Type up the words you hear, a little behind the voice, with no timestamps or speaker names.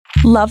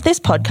Love this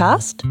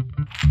podcast?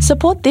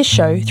 Support this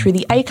show through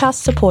the Acast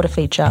supporter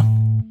feature.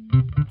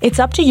 It's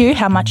up to you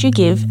how much you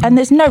give, and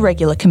there's no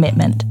regular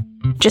commitment.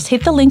 Just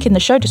hit the link in the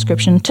show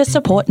description to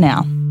support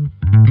now.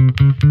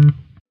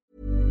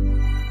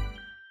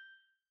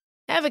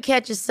 Ever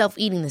catch yourself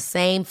eating the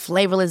same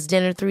flavorless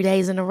dinner 3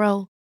 days in a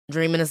row?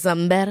 Dreaming of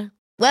something better?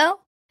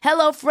 Well,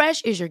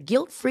 HelloFresh is your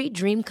guilt-free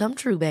dream come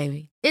true,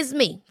 baby. It's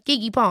me,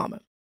 Keke Palmer.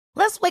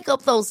 Let's wake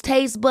up those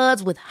taste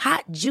buds with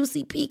hot,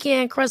 juicy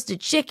pecan-crusted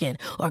chicken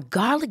or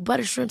garlic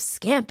butter shrimp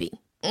scampi.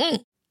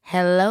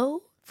 Hello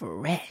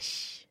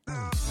Fresh.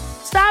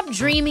 Stop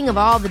dreaming of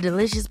all the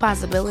delicious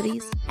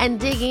possibilities and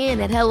dig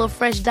in at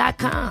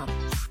HelloFresh.com.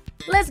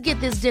 Let's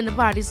get this dinner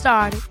party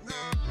started.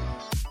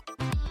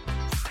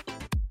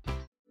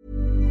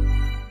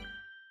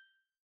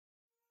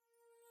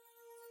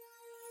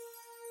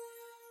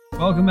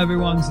 Welcome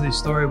everyone to the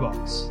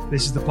Storybox.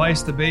 This is the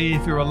place to be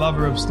if you're a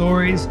lover of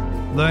stories,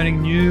 learning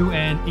new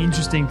and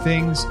interesting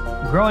things,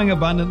 growing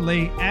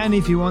abundantly, and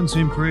if you want to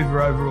improve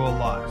your overall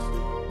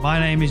life. My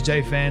name is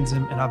Jay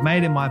Phantom, and I've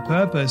made it my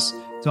purpose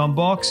to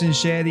unbox and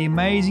share the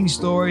amazing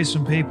stories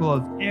from people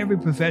of every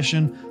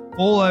profession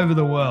all over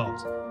the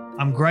world.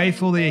 I'm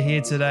grateful that you're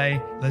here today.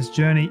 Let's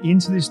journey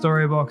into the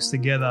Storybox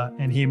together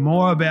and hear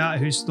more about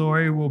whose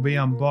story will be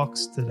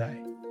unboxed today.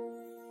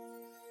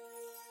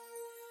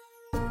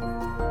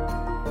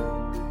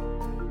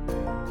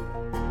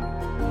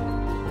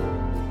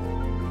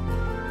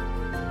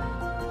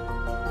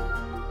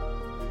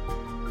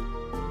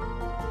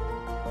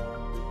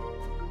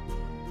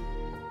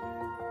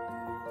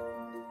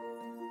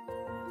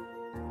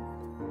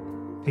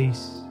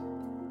 Peace,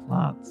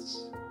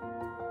 plants,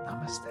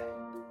 namaste.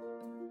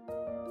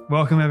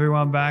 Welcome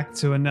everyone back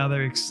to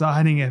another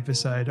exciting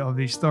episode of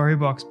the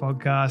Storybox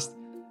podcast.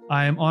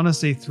 I am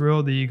honestly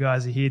thrilled that you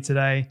guys are here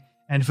today.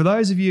 And for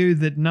those of you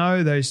that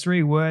know those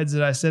three words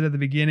that I said at the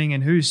beginning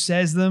and who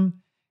says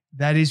them,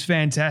 that is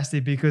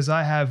fantastic because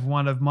I have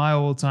one of my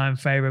all-time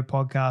favorite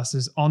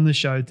podcasters on the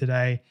show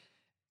today.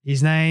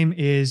 His name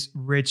is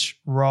Rich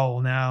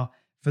Roll. Now,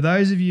 for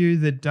those of you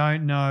that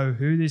don't know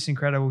who this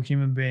incredible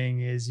human being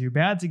is, you're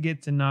about to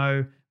get to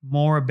know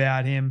more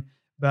about him.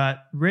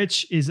 But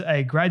Rich is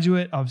a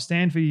graduate of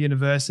Stanford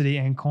University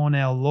and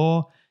Cornell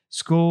Law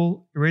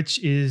School. Rich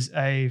is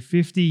a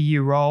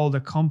 50-year-old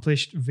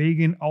accomplished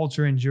vegan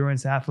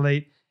ultra-endurance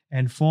athlete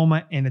and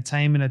former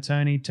entertainment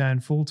attorney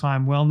turned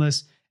full-time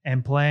wellness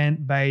and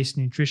plant-based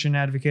nutrition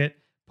advocate,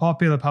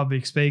 popular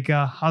public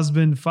speaker,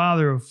 husband,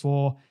 father of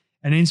four,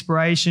 an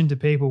inspiration to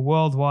people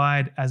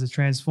worldwide as a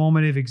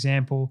transformative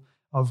example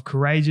of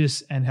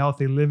courageous and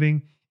healthy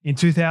living. In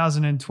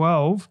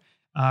 2012,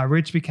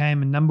 Rich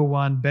became a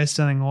 #1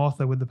 best-selling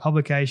author with the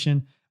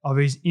publication of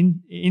his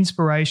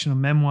inspirational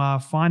memoir,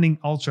 Finding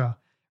Ultra,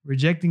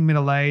 Rejecting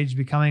Middle Age,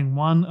 Becoming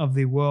One of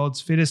the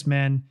World's Fittest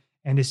Men,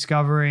 and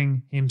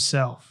Discovering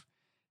Himself.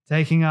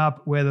 Taking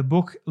up where the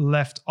book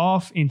left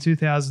off in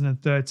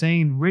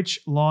 2013,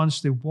 Rich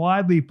launched the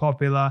widely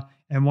popular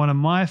and one of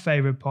my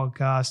favorite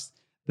podcasts,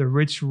 the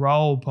Rich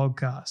Roll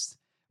podcast,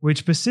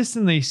 which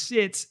persistently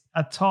sits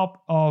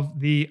atop of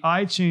the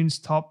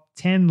iTunes top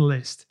 10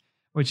 list,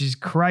 which is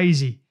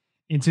crazy.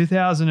 In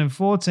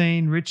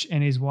 2014, Rich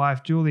and his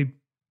wife, Julie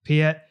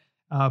Piet,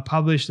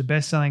 published the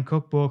best-selling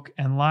cookbook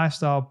and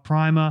lifestyle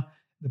primer,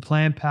 The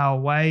Plant Power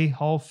Way,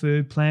 whole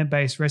food,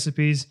 plant-based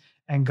recipes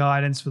and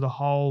guidance for the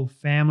whole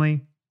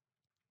family.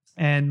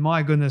 And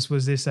my goodness,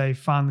 was this a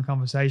fun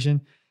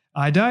conversation.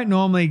 I don't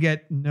normally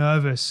get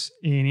nervous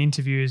in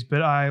interviews,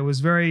 but I was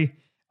very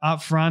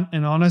upfront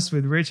and honest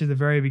with Rich at the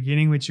very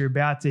beginning, which you're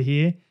about to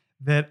hear,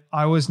 that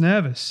I was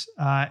nervous,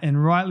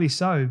 and rightly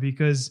so,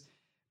 because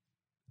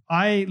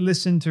I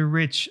listen to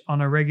Rich on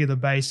a regular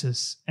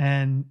basis,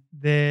 and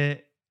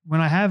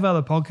when I have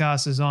other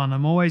podcasters on,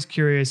 I'm always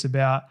curious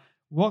about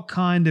what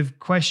kind of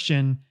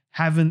question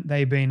haven't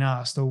they been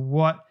asked, or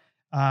where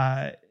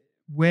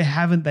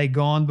haven't they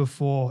gone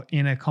before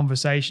in a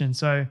conversation.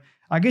 So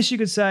I guess you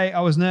could say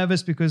I was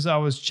nervous because I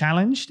was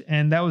challenged,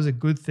 and that was a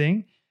good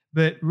thing.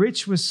 But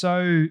Rich was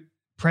so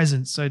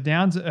present, so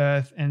down to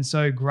earth, and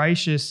so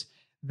gracious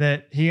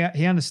that he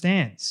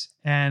understands.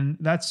 And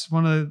that's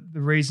one of the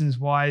reasons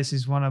why this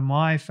is one of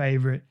my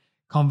favorite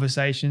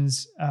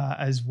conversations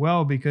as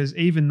well, because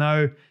even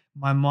though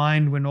my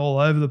mind went all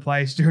over the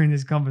place during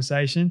this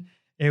conversation,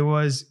 it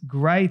was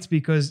great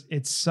because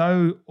it's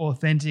so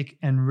authentic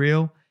and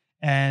real.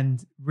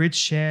 And Rich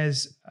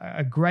shares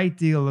a great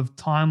deal of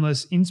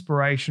timeless,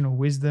 inspirational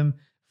wisdom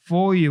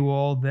for you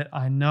all that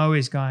I know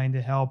is going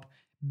to help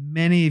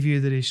many of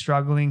you that are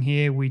struggling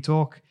here. We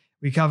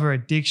cover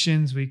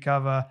addictions, we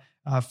cover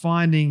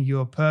finding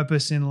your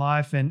purpose in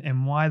life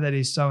and why that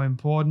is so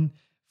important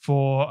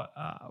for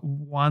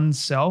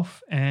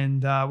oneself.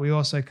 And we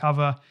also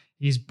cover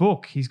his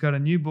book. He's got a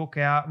new book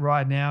out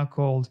right now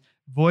called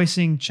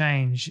Voicing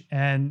Change,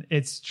 and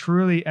it's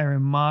truly a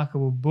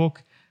remarkable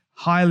book.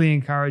 Highly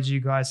encourage you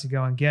guys to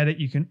go and get it.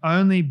 You can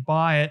only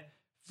buy it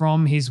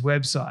from his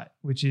website,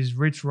 which is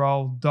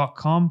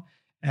richroll.com,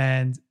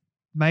 and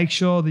make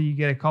sure that you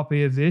get a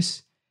copy of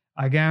this.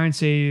 I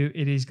guarantee you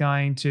it is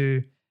going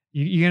to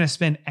you're going to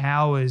spend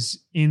hours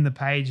in the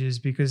pages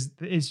because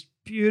it's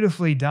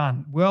beautifully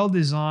done, well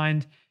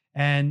designed,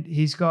 and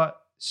he's got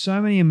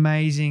so many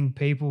amazing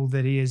people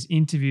that he has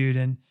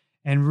interviewed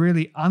and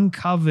really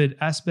uncovered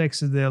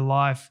aspects of their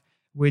life,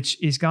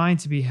 which is going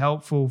to be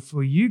helpful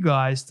for you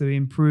guys to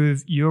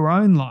improve your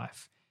own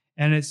life.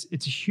 And it's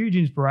a huge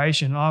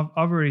inspiration. I've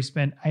already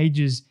spent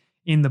ages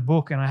in the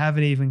book, and I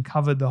haven't even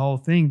covered the whole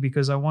thing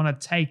because I want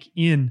to take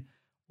in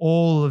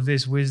all of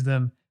this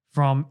wisdom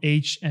from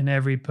each and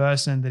every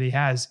person that he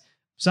has.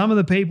 Some of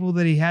the people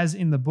that he has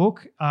in the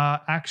book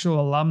are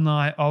actual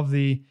alumni of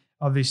the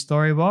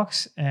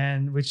Storybox,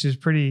 and which is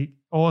pretty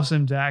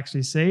awesome to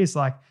actually see. It's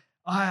like,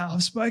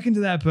 I've spoken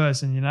to that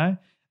person,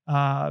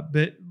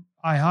 but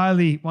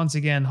I once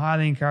again,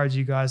 highly encourage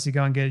you guys to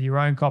go and get your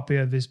own copy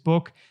of this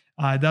book.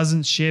 It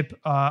doesn't ship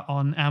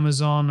on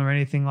Amazon or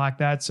anything like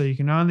that, so you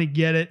can only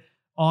get it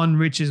on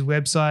Rich's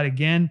website.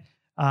 Again,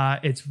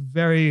 it's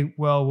very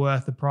well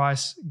worth the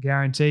price,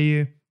 guarantee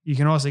you. You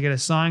can also get a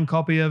signed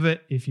copy of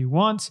it if you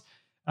want.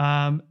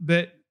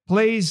 But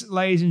please,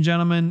 ladies and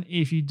gentlemen,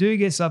 if you do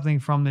get something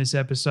from this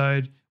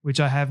episode, which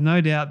I have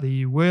no doubt that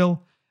you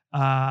will,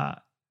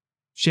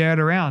 share it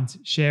around.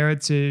 Share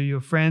it to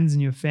your friends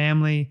and your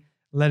family.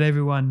 Let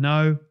everyone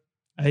know.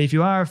 If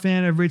you are a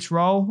fan of Rich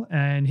Roll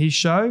and his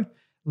show,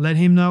 let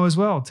him know as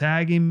well.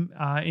 Tag him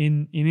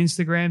in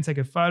Instagram, take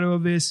a photo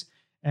of this,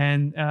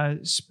 and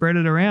spread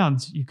it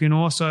around. You can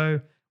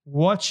also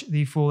watch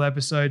the full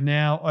episode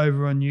now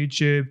over on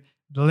YouTube.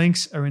 The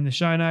links are in the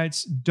show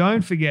notes.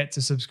 Don't forget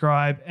to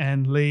subscribe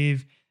and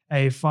leave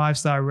a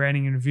 5-star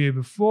rating and review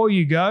before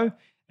you go.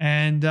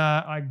 And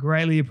I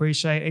greatly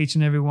appreciate each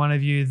and every one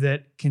of you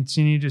that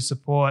continue to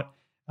support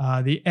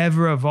the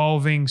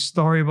ever-evolving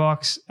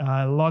Storybox.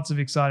 Lots of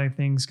exciting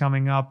things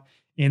coming up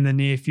in the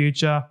near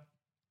future.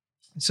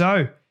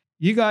 So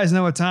you guys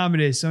know what time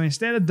it is. So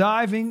instead of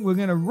diving, we're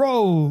going to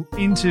roll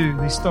into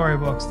the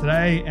Storybox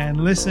today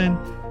and listen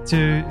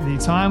to the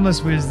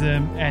timeless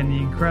wisdom and the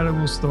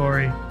incredible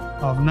story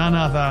of none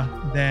other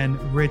than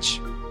Rich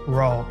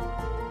Roll.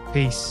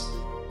 Peace,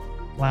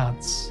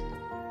 plants,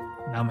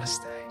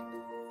 namaste.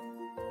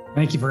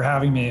 Thank you for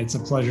having me. It's a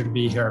pleasure to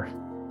be here.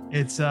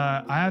 It's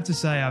I have to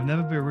say, I've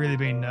never really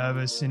been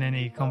nervous in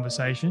any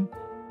conversation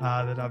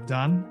that I've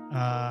done,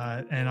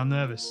 and I'm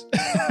nervous.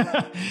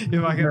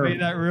 If I can be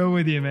that real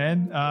with you,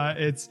 man.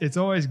 It's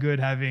always good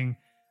having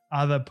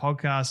other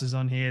podcasters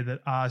on here that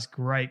ask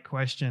great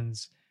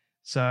questions.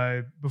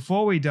 So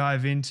before we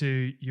dive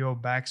into your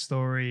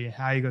backstory,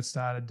 how you got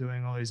started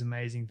doing all these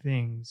amazing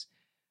things,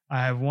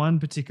 I have one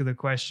particular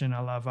question I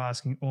love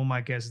asking all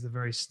my guests at the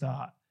very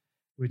start,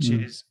 which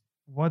is,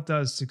 what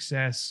does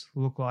success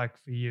look like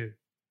for you?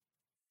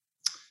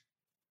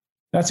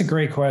 That's a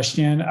great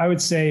question. I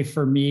would say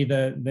for me,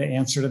 the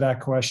answer to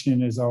that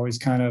question is always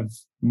kind of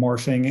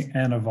morphing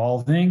and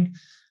evolving.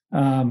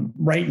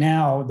 Right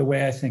now, the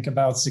way I think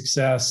about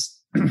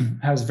success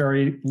has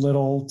very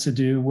little to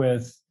do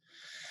with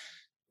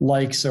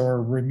likes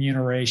or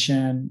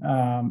remuneration.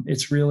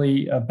 It's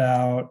really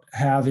about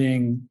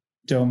having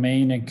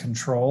domain and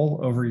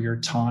control over your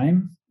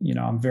time.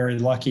 I'm very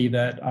lucky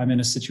that I'm in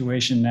a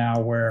situation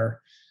now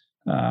where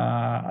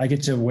I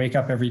get to wake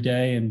up every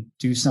day and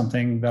do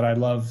something that I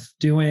love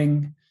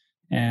doing.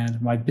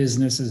 And my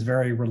business is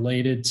very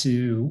related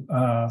to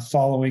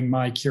following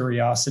my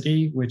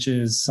curiosity, which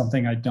is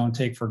something I don't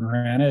take for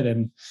granted.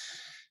 And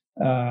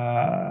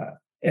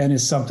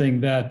is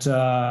something that,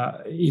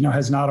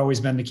 has not always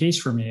been the case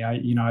for me.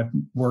 I've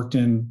worked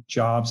in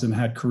jobs and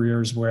had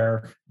careers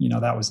where,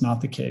 that was not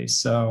the case.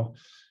 So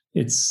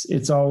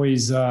it's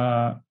always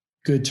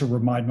good to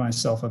remind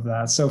myself of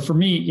that. So for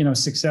me,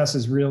 success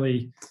is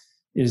really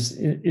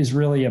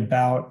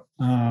about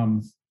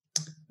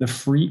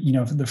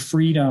the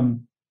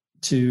freedom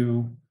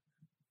to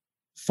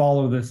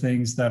follow the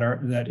things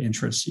that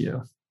interest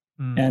you.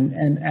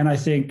 And I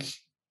think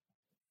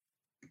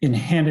in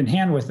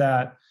hand with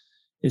that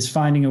is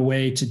finding a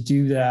way to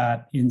do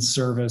that in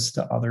service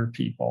to other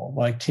people,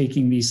 like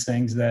taking these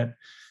things that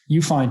you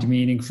find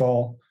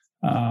meaningful,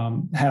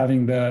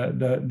 having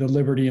the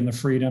liberty and the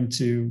freedom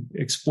to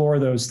explore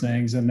those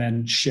things and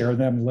then share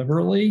them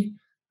liberally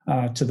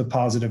to the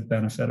positive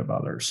benefit of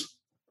others.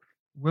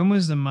 When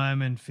was the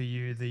moment for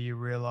you that you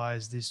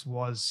realized this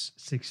was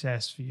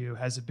success for you?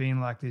 Has it been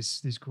like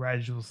this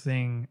gradual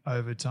thing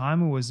over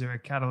time, or was there a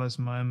catalyst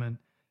moment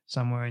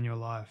somewhere in your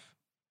life?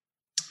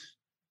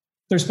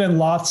 There's been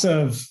lots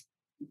of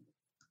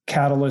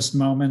catalyst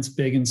moments,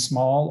 big and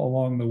small,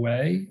 along the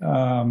way.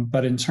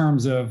 But in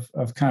terms of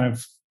kind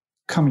of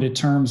coming to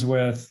terms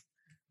with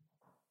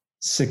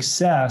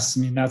success,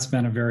 that's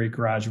been a very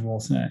gradual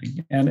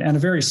thing and a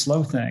very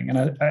slow thing.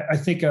 And I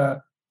think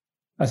a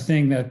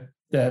thing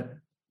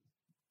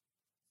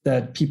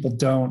that people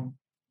don't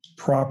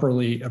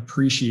properly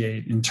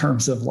appreciate in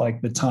terms of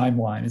like the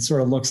timeline. It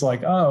sort of looks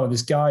like, oh,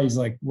 this guy is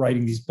like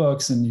writing these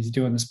books and he's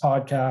doing this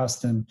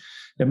podcast and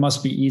it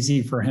must be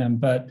easy for him.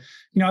 But,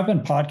 I've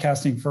been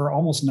podcasting for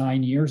almost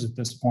 9 years at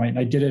this point.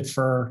 I did it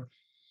for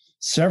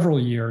several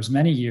years,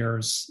 many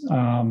years,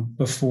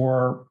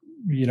 before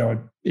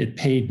it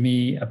paid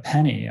me a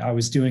penny. I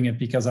was doing it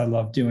because I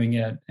loved doing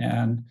it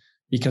and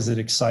because it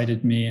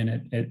excited me,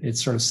 and it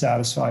sort of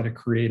satisfied a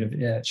creative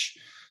itch.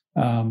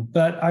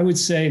 But I would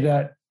say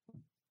that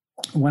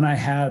when I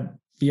had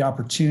the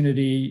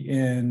opportunity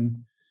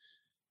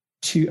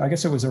I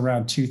guess it was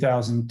around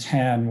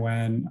 2010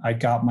 when I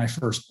got my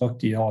first book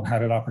deal and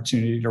had an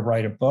opportunity to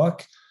write a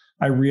book,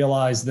 I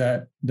realized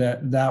that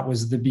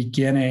was the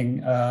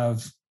beginning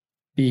of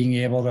being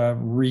able to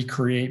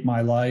recreate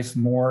my life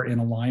more in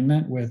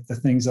alignment with the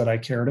things that I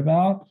cared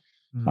about.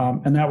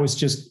 And that was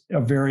just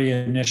a very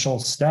initial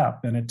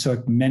step. And it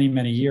took many,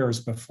 many years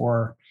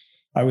before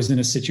I was in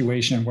a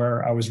situation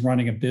where I was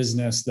running a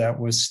business that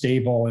was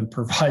stable and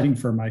providing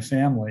for my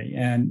family.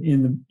 And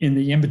in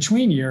the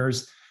in-between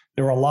years,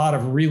 there were a lot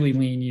of really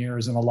lean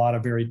years and a lot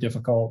of very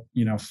difficult,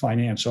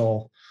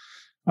 financial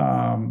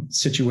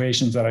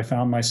situations that I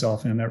found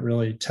myself in that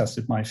really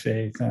tested my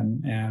faith,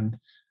 and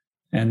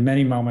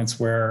many moments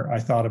where I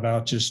thought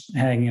about just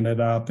hanging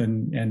it up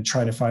and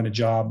trying to find a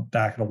job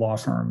back at a law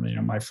firm.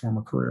 My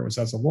former career was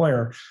as a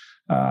lawyer,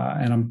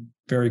 and I'm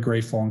very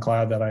grateful and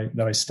glad that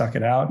I stuck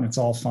it out, and it's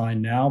all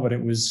fine now. But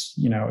it was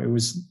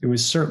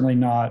certainly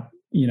not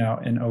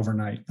an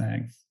overnight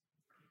thing.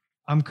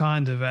 I'm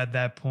kind of at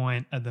that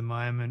point at the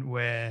moment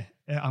where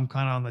I'm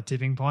kind of on the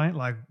tipping point.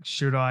 Like,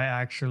 should I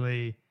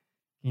actually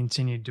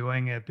continue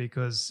doing it?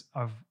 Because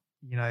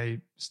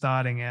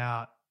starting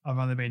out, I've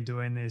only been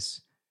doing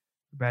this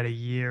about 1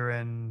 year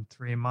and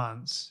 3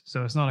 months.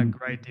 So it's not a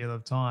great deal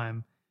of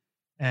time.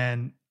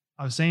 And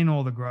I've seen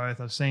all the growth,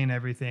 I've seen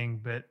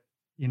everything, but,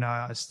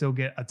 I still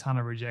get a ton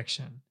of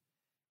rejection.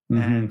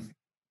 Mm-hmm. And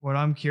what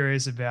I'm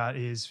curious about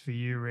is for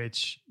you,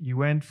 Rich, you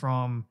went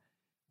from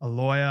a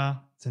lawyer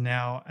to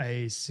now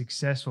a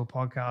successful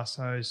podcast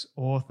host,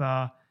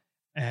 author,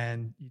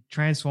 and you're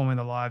transforming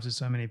the lives of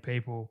so many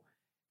people.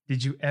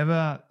 Did you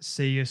ever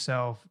see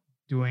yourself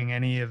doing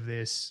any of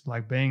this,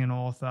 like being an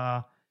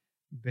author,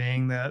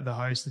 being the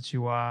host that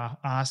you are,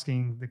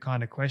 asking the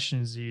kind of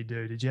questions that you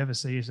do? Did you ever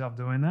see yourself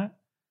doing that?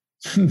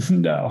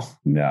 No.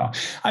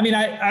 I mean,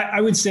 I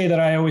would say that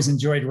I always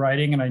enjoyed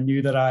writing, and I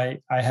knew that I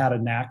had a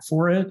knack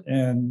for it.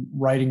 And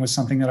writing was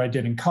something that I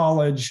did in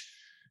college,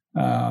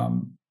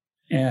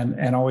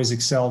 and always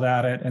excelled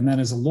at it. And then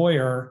as a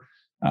lawyer,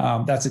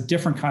 that's a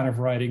different kind of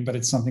writing, but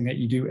it's something that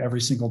you do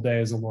every single day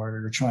as a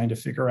lawyer. You're trying to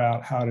figure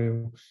out how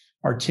to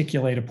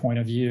articulate a point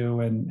of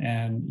view and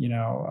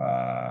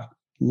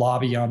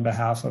lobby on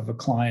behalf of a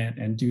client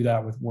and do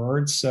that with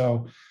words.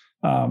 So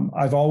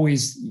I've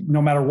always,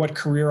 no matter what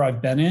career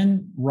I've been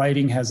in,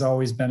 writing has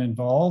always been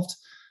involved.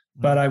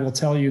 But I will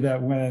tell you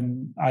that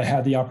when I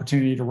had the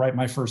opportunity to write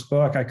my first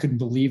book, I couldn't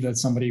believe that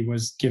somebody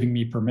was giving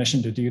me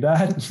permission to do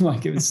that.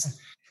 Like, it was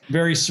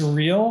very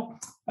surreal.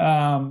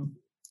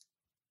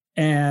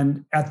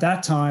 And at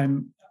that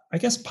time, I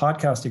guess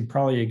podcasting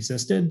probably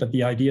existed, but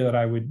the idea that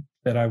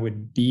I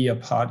would be a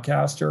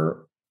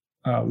podcaster,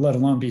 let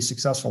alone be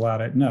successful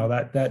at it, no,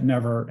 that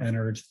never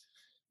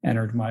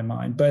entered my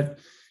mind. But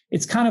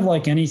it's kind of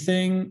like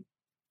anything.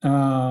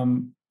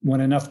 When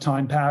enough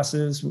time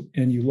passes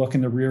and you look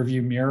in the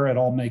rearview mirror, it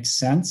all makes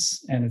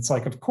sense. And it's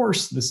like, of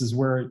course, this is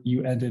where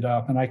you ended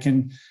up. And I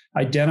can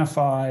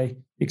identify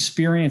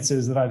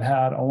experiences that I've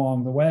had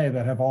along the way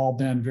that have all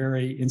been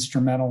very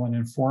instrumental and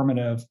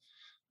informative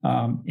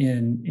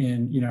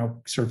in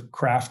sort of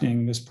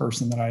crafting this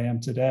person that I am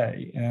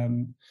today.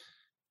 And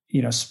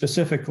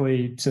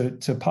specifically to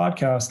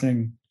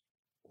podcasting,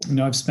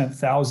 I've spent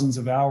thousands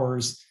of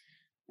hours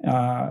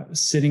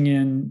sitting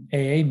in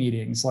AA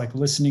meetings, like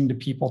listening to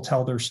people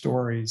tell their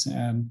stories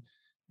and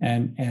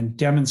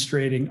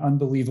demonstrating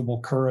unbelievable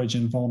courage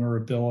and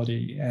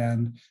vulnerability.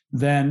 And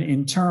then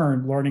in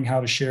turn, learning how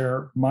to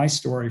share my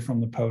story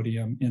from the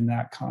podium in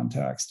that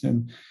context.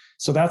 And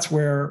so that's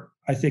where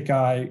I think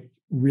I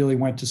really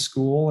went to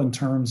school in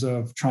terms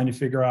of trying to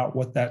figure out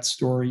what that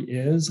story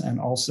is, and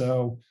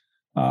also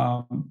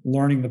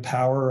learning the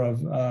power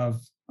of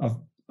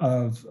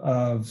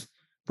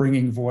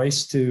bringing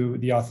voice to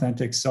the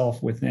authentic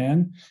self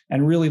within,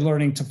 and really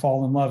learning to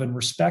fall in love and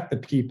respect the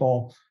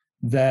people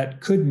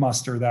that could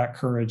muster that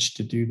courage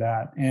to do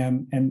that.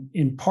 And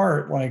in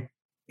part, like,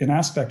 an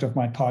aspect of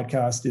my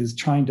podcast is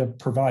trying to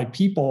provide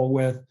people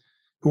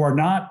who are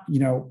not,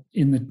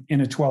 in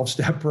a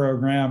 12-step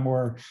program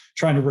or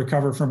trying to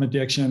recover from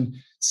addiction,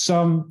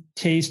 some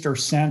taste or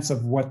sense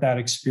of what that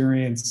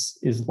experience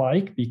is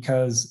like,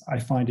 because I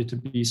find it to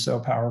be so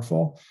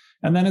powerful.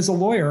 And then as a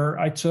lawyer,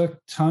 I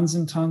took tons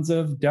and tons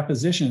of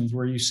depositions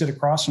where you sit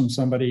across from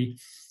somebody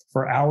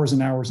for hours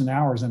and hours and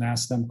hours and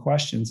ask them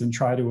questions and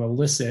try to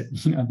elicit,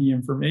 the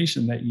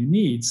information that you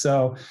need.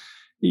 So,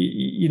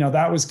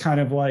 that was kind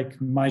of like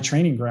my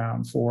training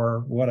ground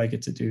for what I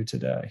get to do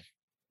today.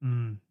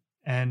 And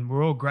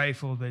we're all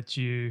grateful that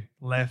you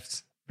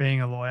left being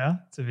a lawyer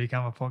to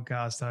become a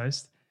podcast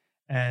host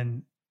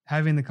and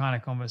having the kind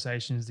of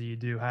conversations that you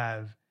do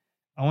have.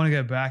 I want to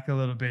go back a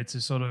little bit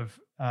to sort of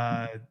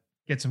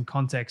get some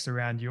context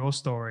around your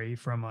story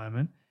for a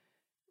moment.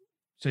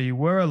 So you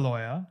were a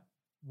lawyer.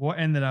 What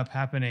ended up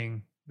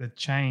happening that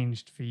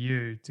changed for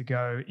you to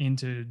go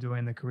into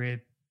doing the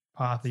career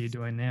path that you're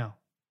doing now?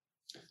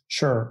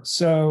 Sure.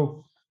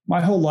 So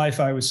my whole life,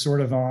 I was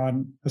sort of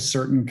on a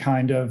certain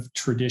kind of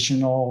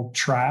traditional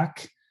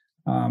track.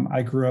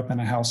 I grew up in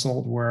a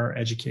household where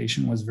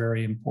education was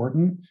very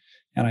important,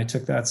 and I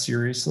took that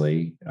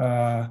seriously,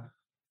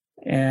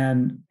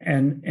 and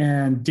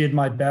did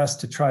my best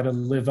to try to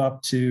live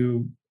up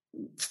to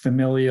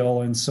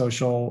familial and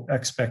social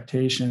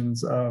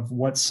expectations of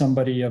what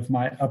somebody of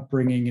my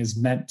upbringing is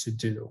meant to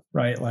do,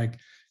 right? Like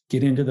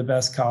get into the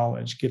best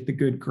college, get the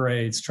good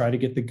grades, try to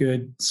get the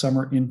good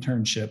summer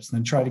internships,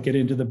 then try to get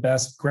into the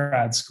best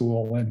grad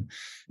school. And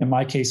in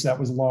my case, that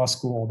was law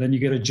school. Then you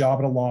get a job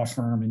at a law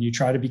firm and you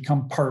try to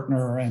become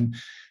partner. And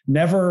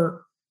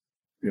never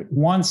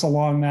once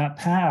along that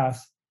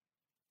path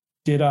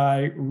did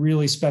I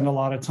really spend a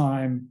lot of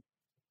time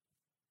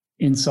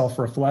in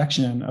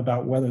self-reflection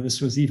about whether this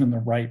was even the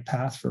right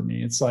path for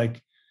me. It's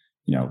like,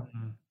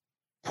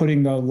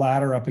 putting the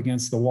ladder up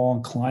against the wall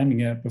and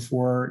climbing it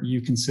before you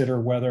consider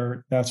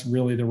whether that's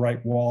really the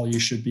right wall you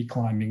should be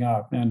climbing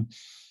up. And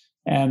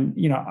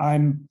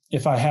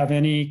if I have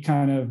any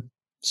kind of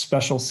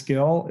special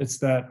skill, it's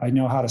that I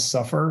know how to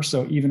suffer.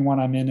 So even when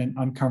I'm in an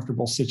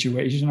uncomfortable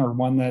situation or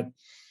one that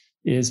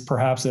is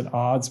perhaps at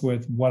odds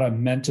with what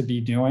I'm meant to be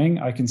doing,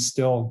 I can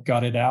still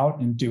gut it out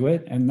and do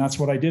it. And that's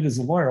what I did as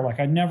a lawyer. Like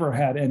I never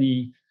had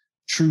any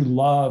true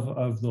love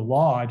of the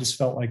law. I just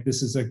felt like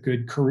this is a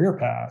good career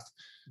path.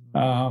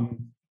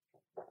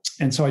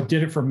 And so I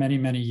did it for many,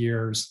 many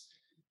years.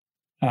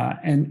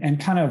 And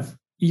kind of,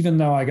 even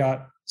though I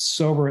got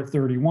sober at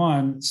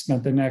 31,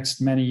 spent the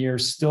next many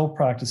years still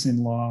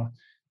practicing law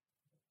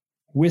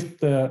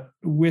with a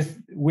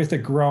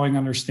growing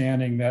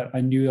understanding that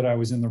I knew that I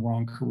was in the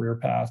wrong career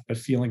path, but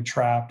feeling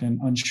trapped and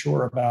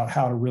unsure about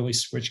how to really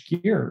switch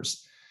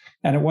gears.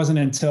 And it wasn't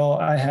until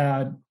I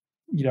had,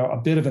 a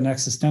bit of an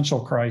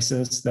existential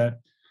crisis that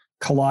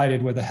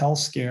collided with a health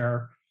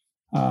scare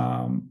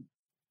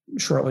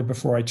shortly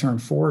before I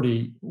turned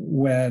 40,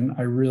 when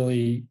I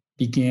really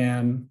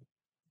began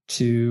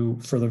to,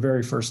 for the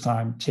very first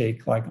time,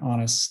 take like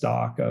honest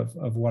stock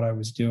of what I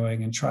was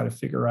doing and try to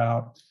figure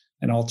out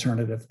an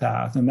alternative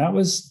path. And that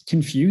was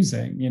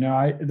confusing.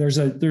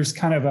 There's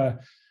kind of a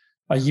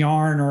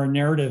yarn or a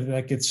narrative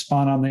that gets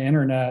spun on the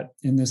internet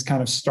in this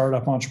kind of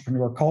startup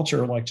entrepreneur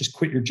culture, like just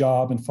quit your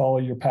job and follow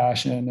your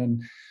passion.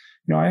 And,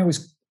 I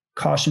always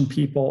caution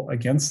people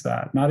against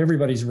that. Not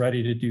everybody's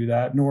ready to do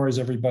that, nor is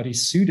everybody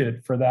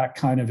suited for that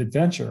kind of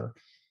adventure.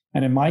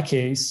 And in my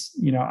case,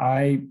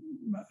 I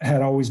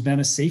had always been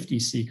a safety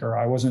seeker.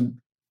 I wasn't,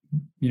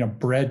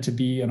 bred to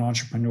be an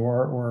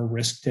entrepreneur or a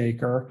risk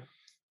taker.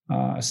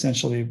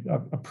 Essentially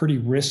a pretty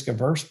risk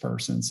averse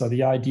person. So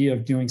the idea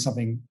of doing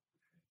something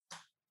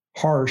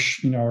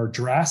harsh, or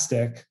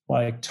drastic,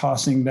 like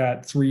tossing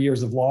that 3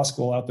 years of law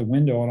school out the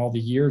window and all the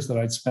years that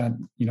I'd spent,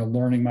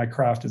 learning my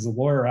craft as a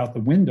lawyer out the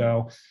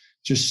window,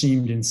 just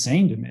seemed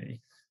insane to me.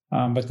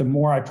 But the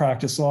more I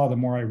practiced law, the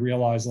more I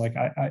realized like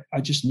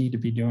I just need to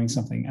be doing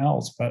something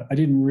else, but I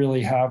didn't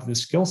really have the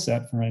skill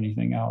set for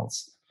anything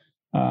else.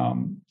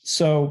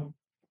 So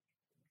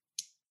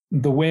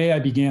the way I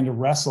began to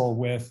wrestle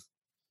with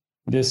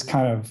this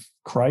kind of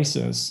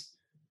crisis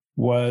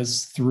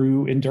was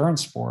through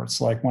endurance sports.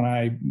 Like when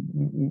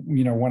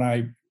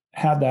I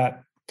had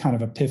that kind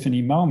of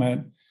epiphany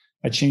moment,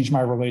 I changed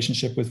my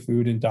relationship with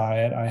food and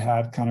diet. I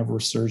had kind of a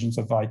resurgence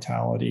of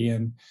vitality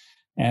and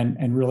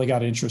really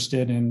got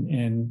interested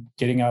in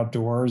getting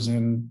outdoors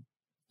and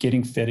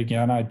getting fit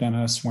again. I'd been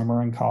a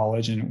swimmer in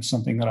college, and it was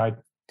something that I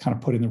kind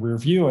of put in the rear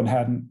view and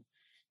hadn't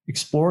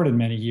explored in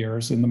many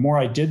years. And the more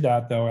I did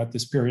that, though, at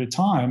this period of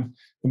time,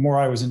 the more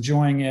I was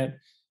enjoying it.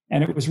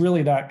 And it was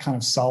really that kind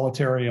of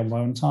solitary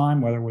alone time,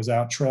 whether it was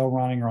out trail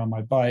running or on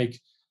my bike,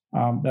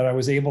 that I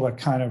was able to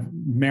kind of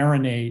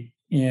marinate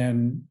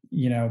in,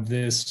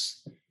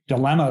 this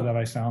dilemma that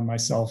I found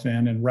myself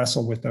in and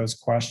wrestle with those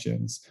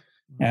questions.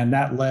 And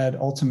that led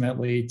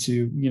ultimately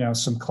to,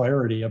 some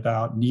clarity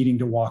about needing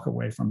to walk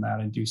away from that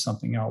and do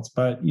something else.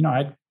 But,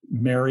 I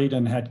married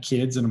and had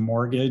kids and a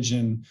mortgage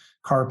and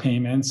car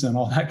payments and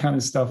all that kind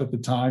of stuff at the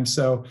time.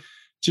 So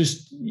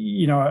just,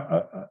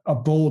 a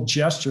bold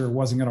gesture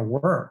wasn't going to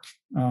work.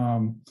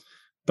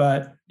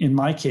 But in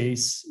my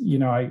case,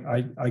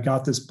 I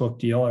got this book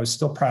deal. I was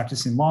still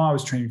practicing law. I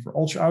was training for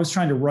ultra. I was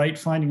trying to write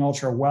Finding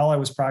Ultra while I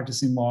was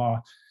practicing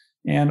law,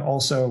 and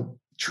also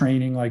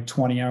training like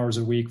 20 hours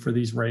a week for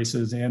these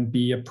races and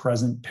be a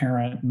present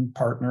parent and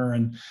partner.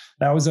 And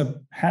that was a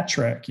hat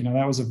trick.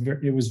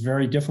 It was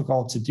very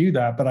difficult to do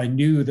that, but I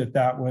knew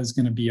that was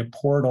going to be a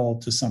portal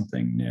to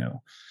something new.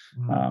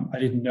 I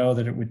didn't know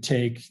that it would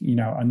take,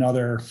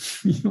 another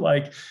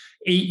like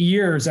 8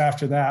 years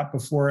after that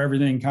before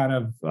everything kind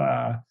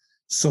of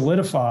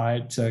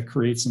solidified to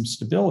create some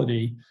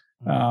stability.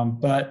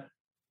 But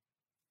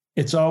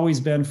it's always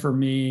been for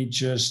me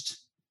just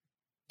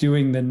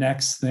doing the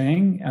next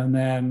thing and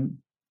then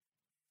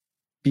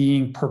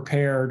being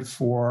prepared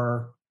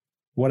for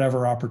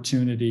whatever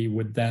opportunity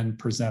would then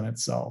present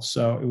itself.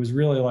 So it was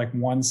really like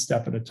one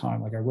step at a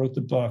time. Like I wrote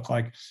the book,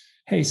 like,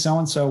 hey,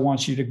 so-and-so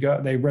wants you to go.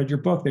 They read your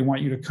book. They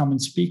want you to come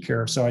and speak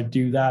here. So I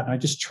do that. And I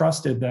just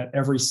trusted that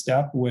every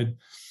step would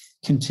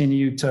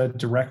continue to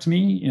direct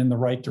me in the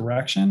right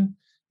direction,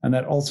 and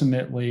that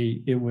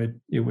ultimately it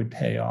would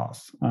pay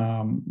off.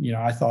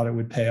 I thought it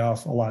would pay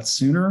off a lot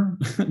sooner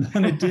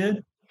than it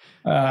did.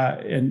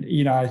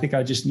 I think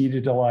I just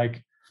needed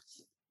to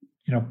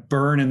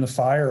burn in the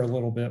fire a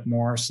little bit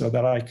more so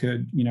that I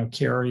could,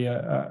 carry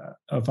a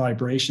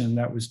vibration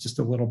that was just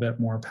a little bit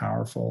more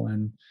powerful.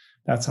 And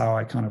that's how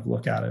I kind of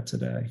look at it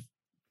today.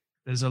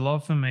 There's a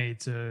lot for me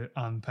to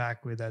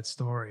unpack with that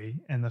story.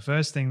 And the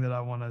first thing that I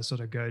want to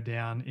sort of go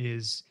down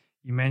is,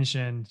 you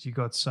mentioned you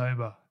got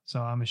sober.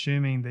 So I'm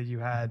assuming that you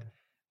had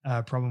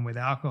a problem with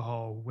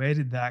alcohol. Where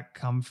did that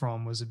come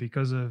from? Was it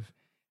because of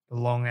the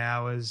long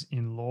hours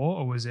in law,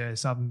 or was there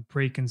some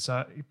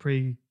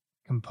pre-composed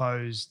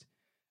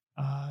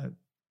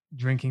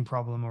drinking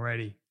problem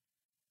already?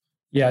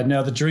 Yeah,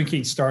 no, the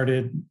drinking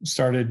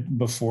started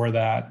before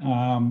that.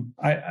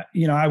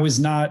 I was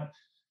not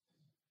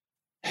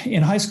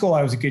in high school.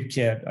 I was a good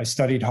kid. I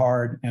studied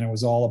hard, and it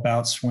was all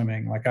about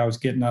swimming. Like, I was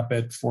getting up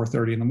at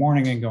 4:30 in the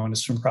morning and going to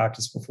swim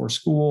practice before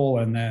school,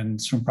 and then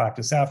swim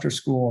practice after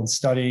school, and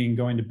studying,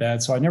 going to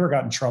bed. So I never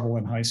got in trouble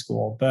in high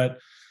school. But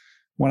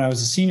when I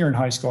was a senior in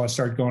high school, I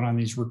started going on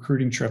these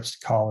recruiting trips to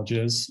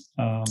colleges,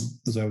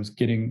 because I was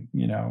getting,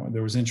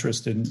 there was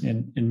interest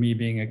in me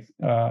being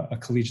a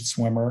collegiate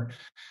swimmer.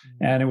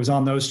 And it was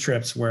on those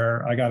trips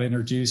where I got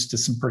introduced to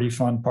some pretty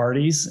fun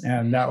parties.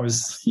 And that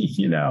was,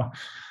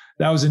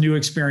 that was a new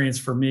experience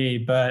for me.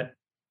 But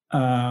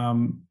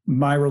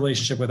my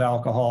relationship with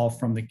alcohol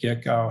from the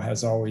get-go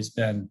has always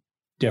been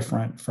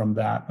different from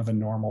that of a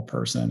normal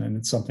person. And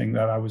it's something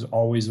that I was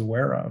always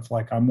aware of.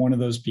 Like, I'm one of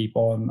those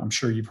people, and I'm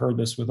sure you've heard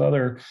this with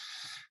other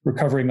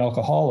recovering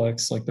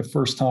alcoholics. Like, the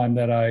first time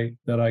that I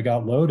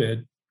got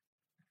loaded,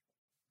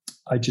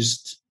 I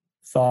just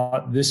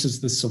thought, this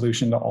is the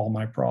solution to all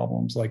my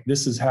problems. Like,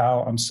 this is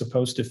how I'm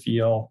supposed to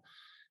feel.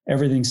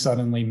 Everything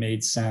suddenly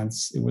made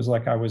sense. It was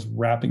like I was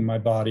wrapping my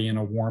body in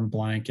a warm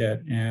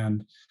blanket,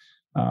 and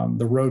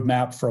the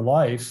roadmap for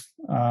life,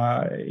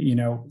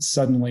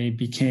 suddenly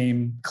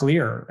became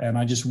clear. And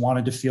I just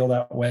wanted to feel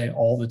that way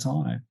all the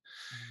time.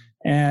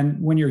 And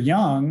when you're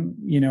young,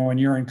 and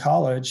you're in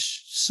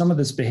college, some of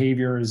this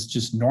behavior is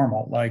just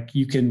normal. Like,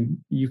 you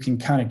can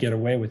kind of get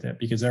away with it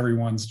because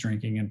everyone's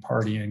drinking and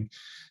partying.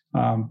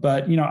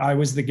 But I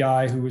was the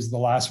guy who was the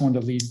last one to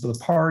leave the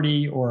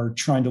party, or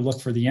trying to look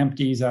for the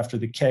empties after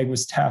the keg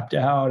was tapped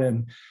out,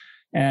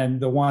 and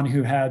the one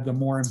who had the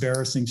more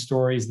embarrassing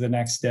stories the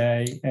next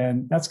day.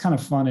 And that's kind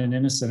of fun and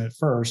innocent at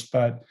first,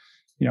 but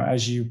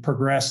as you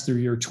progress through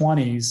your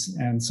 20s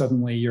and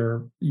suddenly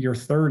you're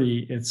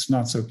 30, it's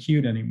not so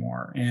cute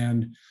anymore.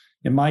 And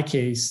in my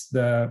case,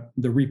 the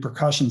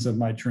repercussions of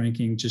my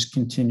drinking just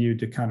continued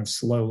to kind of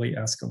slowly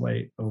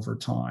escalate over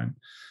time,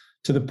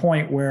 to the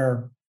point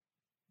where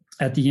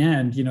at the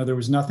end, there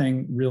was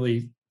nothing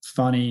really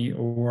funny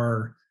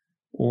or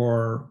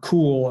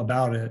cool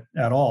about it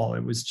at all.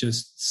 It was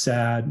just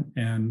sad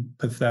and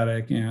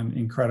pathetic and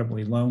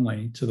incredibly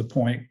lonely, to the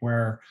point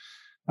where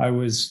I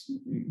was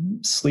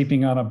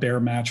sleeping on a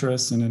bare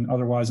mattress in an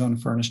otherwise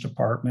unfurnished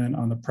apartment,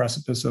 on the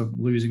precipice of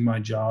losing my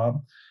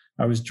job.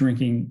 I was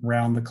drinking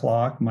round the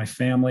clock. My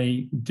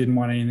family didn't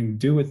want anything to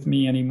do with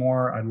me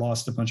anymore. I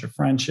lost a bunch of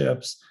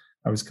friendships.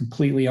 I was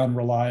completely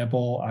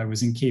unreliable. I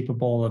was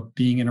incapable of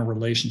being in a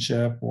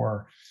relationship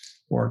or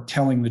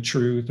telling the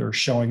truth or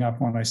showing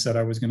up when I said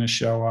I was going to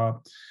show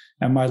up.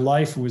 And my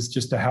life was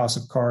just a house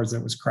of cards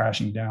that was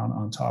crashing down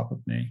on top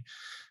of me,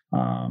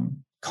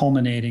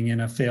 culminating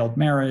in a failed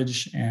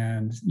marriage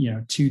and,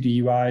 2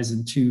 DUIs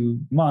in 2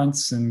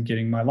 months, and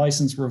getting my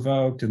license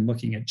revoked and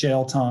looking at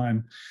jail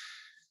time,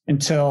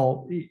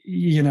 until,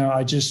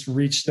 I just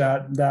reached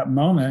that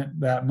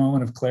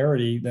moment of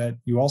clarity that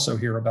you also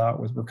hear about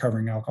with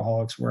recovering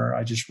alcoholics, where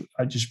I just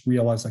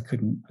realized I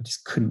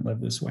just couldn't live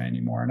this way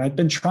anymore. And I'd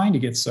been trying to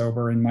get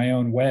sober in my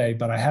own way,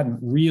 but I hadn't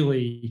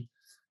really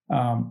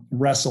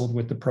wrestled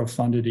with the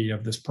profundity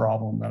of this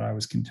problem that I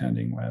was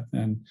contending with.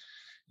 And,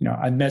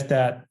 I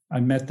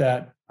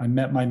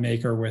met my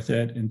maker with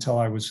it until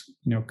I was,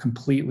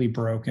 completely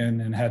broken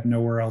and had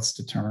nowhere else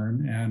to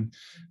turn, and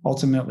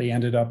ultimately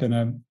ended up in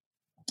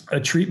a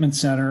treatment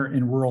center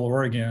in rural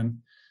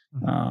Oregon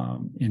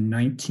in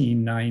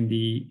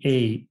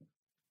 1998.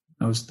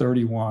 I was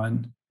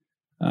 31,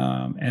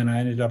 and I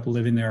ended up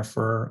living there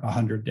for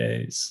 100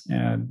 days.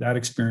 And that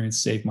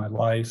experience saved my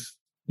life.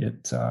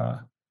 It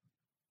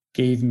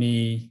gave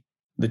me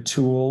the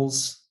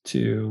tools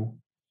to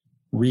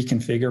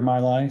reconfigure my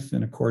life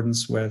in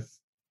accordance with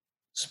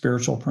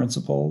spiritual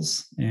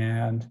principles.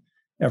 And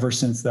ever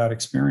since that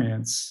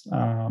experience,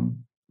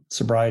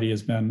 sobriety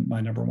has been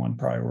my number one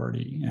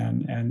priority.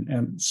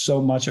 And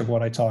so much of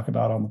what I talk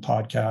about on the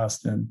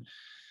podcast, and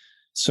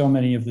so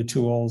many of the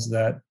tools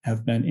that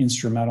have been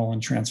instrumental in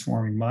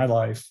transforming my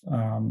life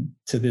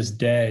to this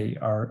day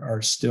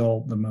are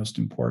still the most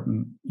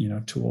important,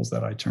 tools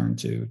that I turn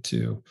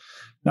to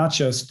not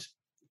just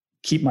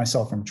keep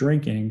myself from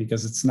drinking,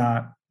 because it's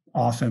not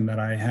often that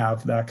I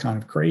have that kind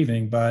of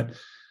craving, but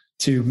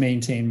to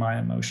maintain my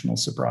emotional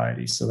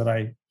sobriety so that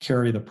I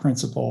carry the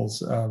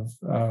principles of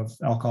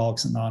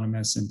Alcoholics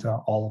Anonymous into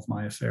all of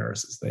my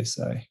affairs, as they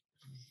say.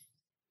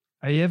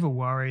 Are you ever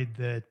worried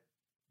that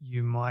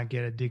you might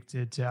get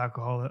addicted to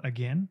alcohol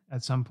again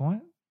at some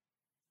point?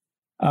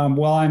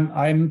 Well,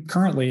 I'm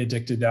currently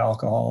addicted to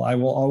alcohol. I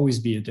will always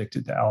be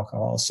addicted to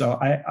alcohol. So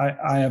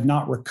I have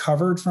not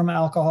recovered from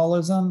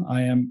alcoholism.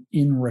 I am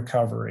in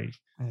recovery.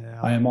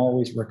 Yeah. I am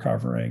always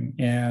recovering.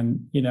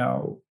 And,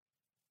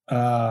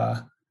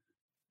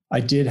 I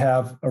did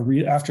have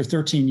after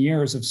 13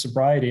 years of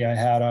sobriety, I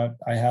had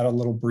a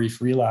little brief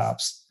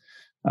relapse,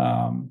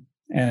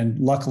 and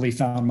luckily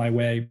found my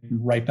way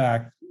right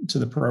back to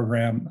the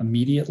program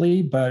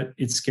immediately. But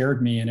it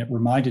scared me, and it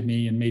reminded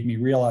me and made me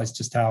realize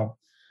just how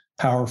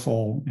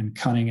powerful and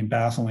cunning and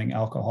baffling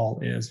alcohol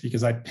is,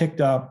 because I picked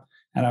up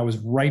and I was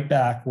right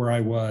back where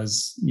I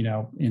was, in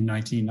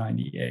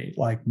 1998,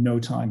 like no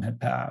time had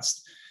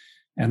passed.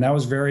 And that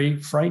was very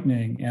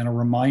frightening, and a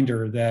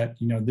reminder that,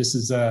 this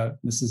is a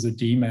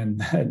demon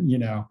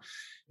that,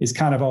 is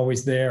kind of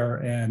always there.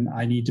 And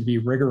I need to be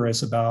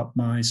rigorous about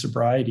my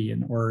sobriety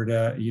in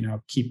order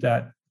to, keep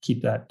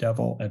that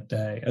devil at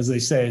bay. As they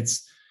say,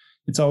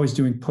 it's always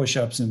doing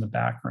push-ups in the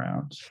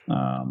background.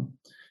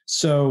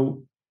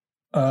 So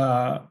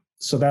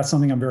that's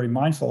something I'm very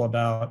mindful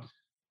about,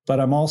 but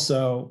I'm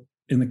also,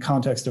 in the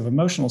context of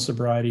emotional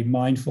sobriety,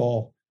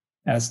 mindful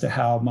as to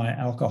how my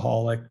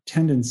alcoholic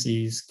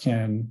tendencies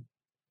can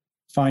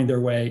find their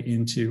way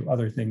into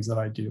other things that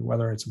I do,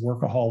 whether it's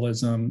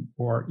workaholism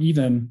or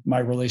even my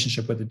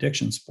relationship with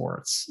addiction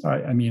sports.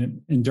 I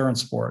mean,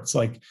 endurance sports.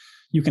 Like,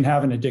 you can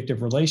have an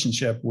addictive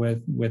relationship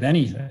with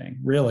anything,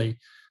 really.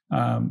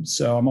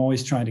 So I'm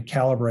always trying to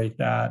calibrate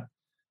that,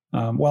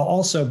 while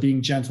also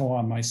being gentle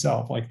on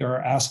myself. Like, there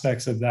are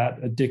aspects of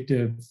that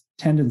addictive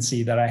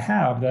tendency that I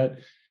have that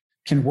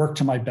can work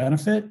to my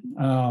benefit.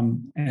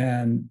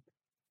 And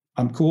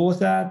I'm cool with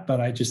that,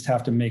 but I just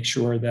have to make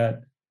sure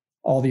that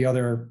all the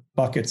other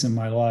buckets in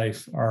my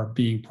life are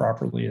being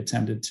properly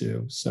attended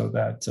to, so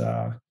that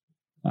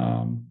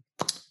I'm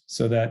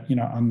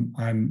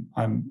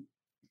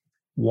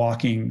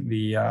walking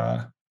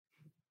the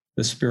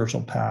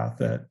spiritual path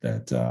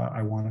that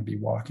I want to be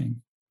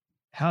walking.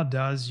 How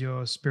does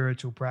your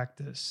spiritual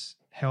practice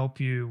help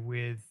you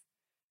with,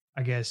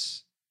 I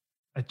guess,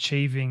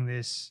 achieving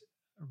this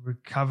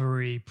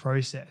recovery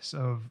process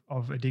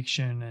of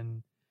addiction,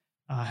 and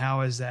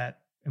how is that,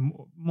 and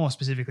more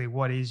specifically,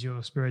 what is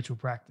your spiritual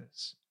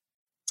practice?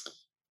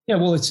 Yeah,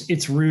 well,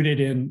 it's rooted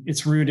in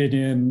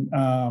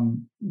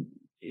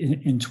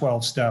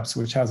 12 steps,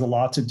 which has a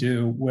lot to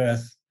do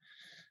with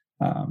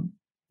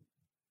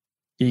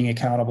being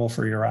accountable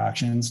for your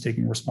actions,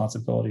 taking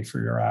responsibility for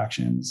your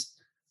actions,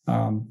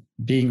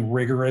 being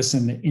rigorous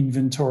in the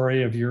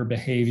inventory of your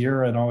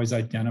behavior and always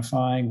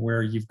identifying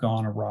where you've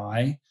gone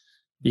awry,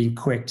 being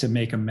quick to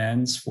make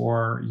amends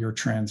for your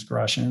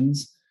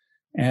transgressions,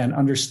 and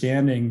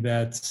understanding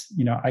that,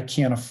 I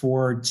can't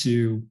afford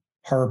to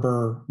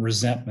harbor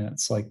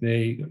resentments. Like,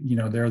 they're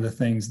the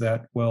things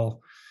that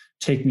will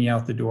take me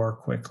out the door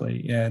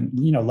quickly. And,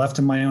 left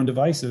to my own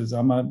devices,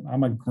 I'm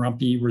a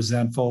grumpy,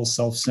 resentful,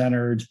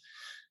 self-centered,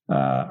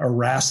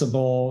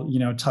 irascible,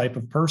 type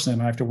of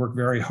person. I have to work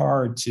very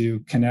hard to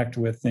connect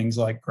with things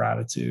like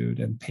gratitude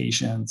and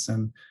patience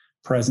and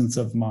presence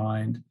of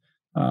mind.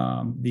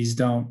 These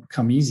don't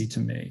come easy to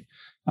me,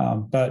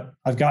 but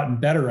I've gotten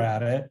better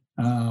at it,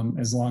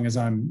 as long as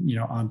I'm,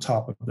 on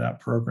top of that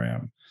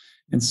program.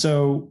 And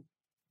so,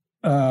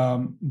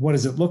 what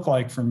does it look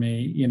like for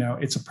me?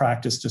 It's a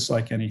practice just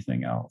like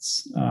anything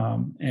else.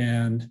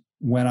 And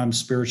when I'm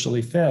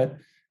spiritually fit,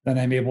 then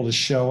I'm able to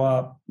show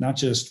up, not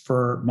just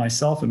for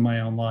myself in my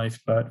own life,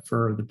 but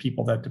for the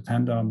people that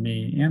depend on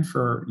me, and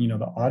for,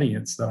 the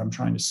audience that I'm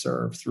trying to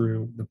serve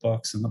through the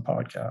books and the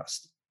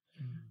podcast.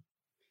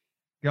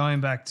 Going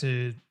back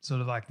to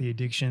sort of like the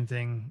addiction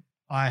thing,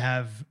 I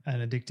have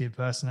an addictive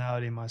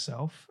personality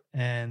myself,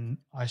 and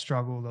I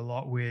struggled a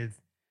lot with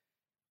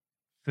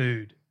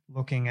food,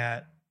 looking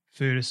at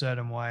food a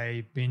certain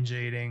way, binge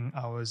eating.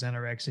 I was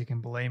anorexic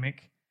and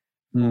bulimic,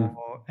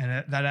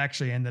 and that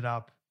actually ended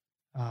up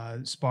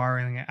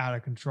spiraling out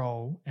of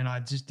control. And I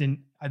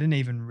didn't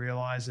even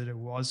realize that it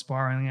was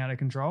spiraling out of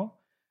control.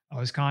 I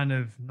was kind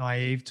of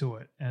naive to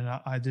it. And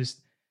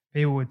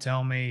people would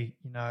tell me,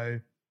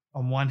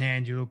 on one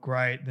hand, you look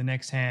great. The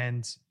next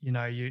hand,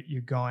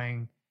 you're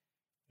going,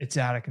 it's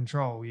out of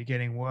control. You're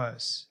getting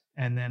worse.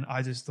 And then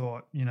I just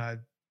thought,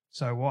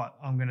 so what?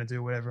 I'm going to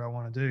do whatever I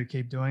want to do.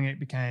 Keep doing it. It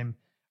became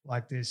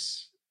like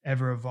this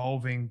ever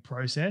evolving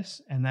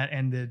process. And that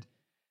ended,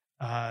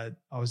 I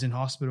was in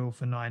hospital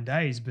for 9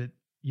 days, but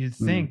you'd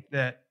think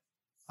that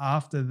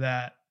after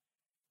that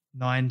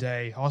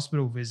 9-day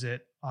hospital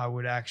visit, I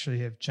would actually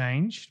have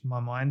changed my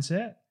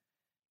mindset,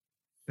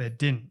 but it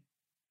didn't.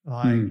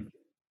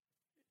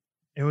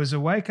 It was a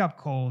wake-up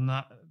call,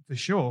 not for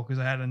sure, because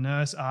I had a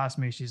nurse ask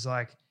me, she's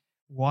like,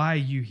 why are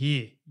you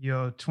here?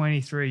 You're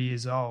 23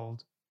 years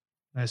old.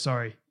 No,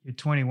 sorry, you're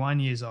 21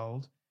 years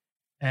old,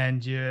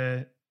 and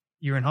you're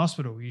you're in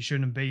hospital. You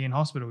shouldn't be in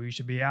hospital. You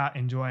should be out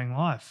enjoying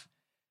life.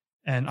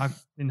 And I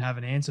didn't have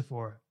an answer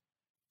for it.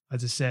 I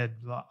just said,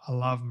 I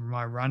love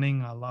my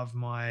running. I love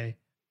my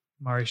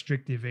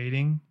restrictive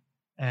eating,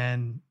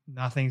 and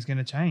nothing's going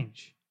to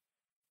change.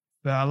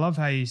 But I love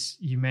how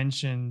you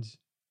mentioned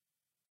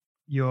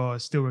you're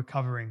still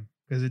recovering,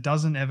 because it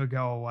doesn't ever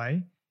go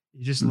away.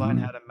 You just learn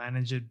how to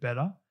manage it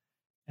better.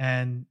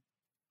 And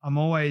I'm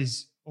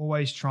always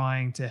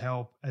trying to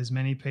help as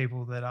many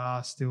people that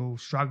are still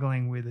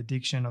struggling with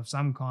addiction of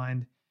some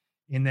kind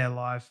in their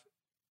life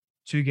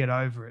to get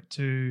over it,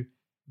 to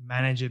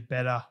manage it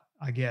better,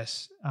 I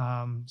guess.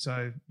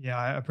 So yeah,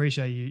 I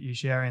appreciate you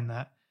sharing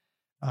that.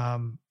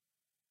 And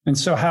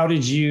so how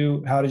did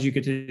you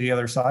get to the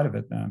other side of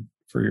it then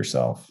for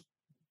yourself?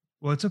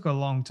 Well, it took a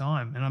long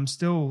time, and I'm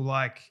still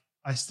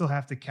I still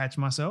have to catch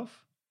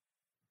myself.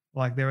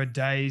 Like, there are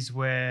days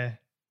where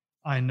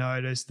I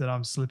notice that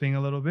I'm slipping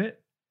a little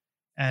bit.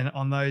 And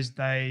on those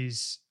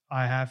days,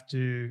 I have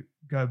to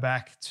go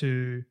back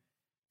to,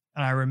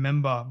 and I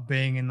remember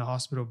being in the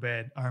hospital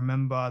bed. I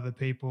remember the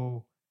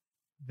people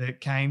that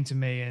came to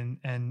me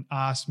and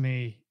asked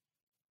me,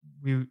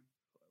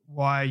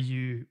 why are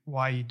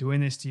you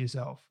doing this to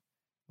yourself?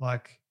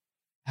 Like,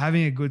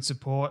 having a good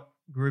support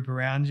group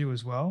around you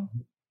as well,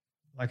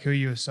 like who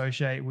you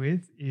associate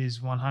with, is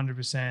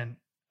 100%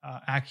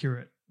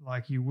 accurate.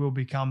 Like, you will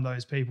become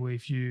those people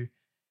if you,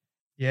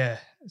 yeah.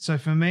 So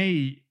for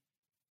me,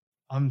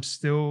 I'm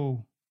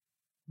still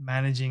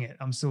managing it.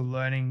 I'm still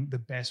learning the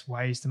best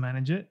ways to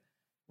manage it.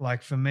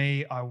 Like, for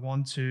me, I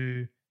want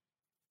to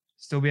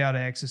still be able to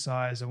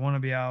exercise. I want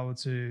to be able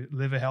to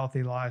live a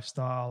healthy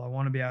lifestyle. I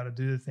want to be able to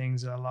do the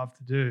things that I love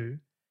to do.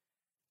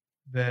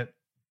 But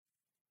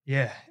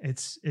yeah,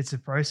 it's a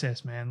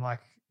process, man. Like,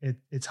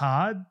 it's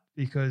hard,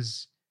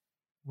 because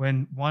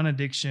when one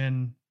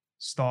addiction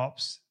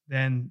stops,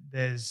 then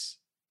there's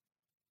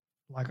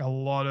like a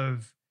lot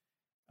of,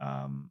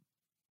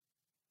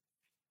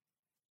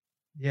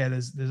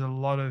 there's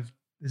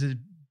a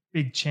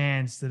big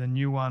chance that a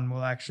new one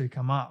will actually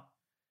come up.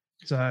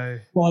 So,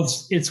 well,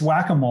 it's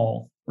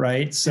whack-a-mole,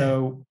 right?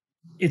 So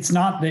it's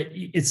not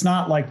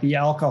like the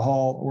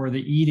alcohol or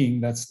the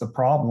eating that's the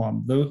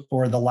problem,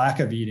 or the lack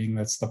of eating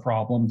that's the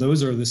problem.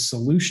 Those are the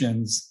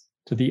solutions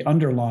to the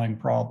underlying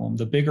problem,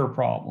 the bigger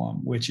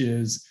problem, which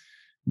is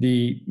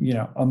the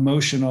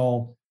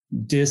emotional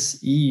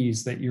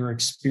dis-ease that you're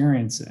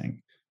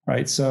experiencing,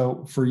 right?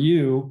 So for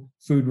you,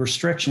 food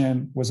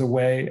restriction was a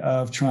way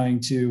of trying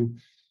to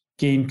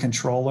gain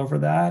control over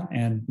that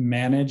and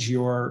manage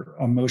your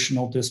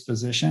emotional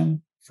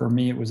disposition. For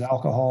me, it was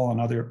alcohol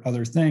and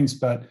other things,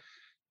 but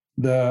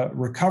the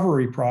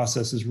recovery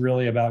process is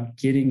really about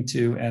getting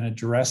to and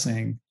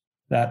addressing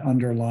that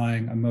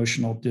underlying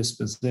emotional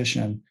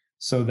disposition,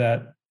 so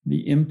that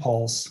the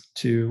impulse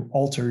to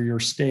alter your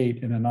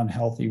state in an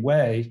unhealthy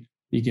way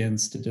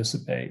begins to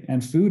dissipate.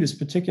 And food is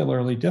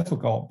particularly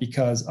difficult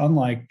because,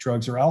 unlike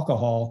drugs or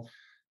alcohol,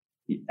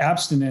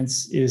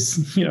 abstinence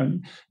is,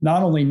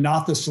 not only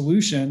not the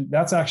solution,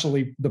 that's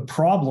actually the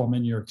problem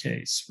in your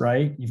case,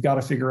 right? You've got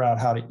to figure out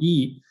how to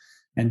eat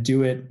and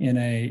do it in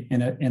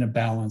a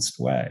balanced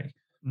way.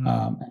 And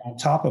on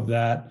top of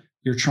that,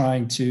 you're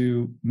trying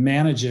to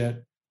manage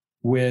it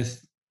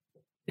with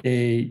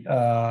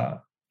a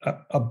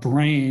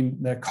brain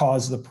that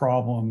caused the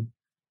problem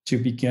to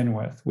begin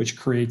with, which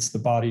creates the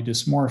body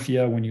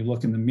dysmorphia. When you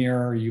look in the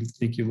mirror, you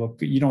think you look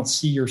good. You don't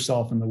see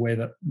yourself in the way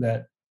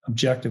that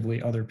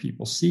objectively other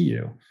people see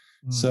you.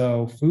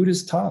 So food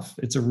is tough.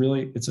 It's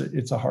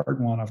a hard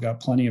one. I've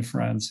got plenty of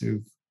friends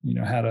who've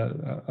had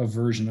a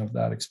version of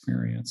that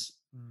experience.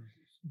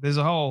 There's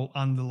a whole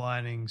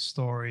underlining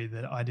story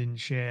that I didn't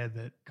share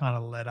that kind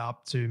of led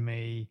up to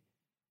me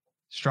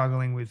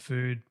struggling with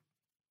food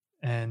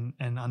and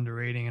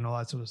under eating and all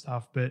that sort of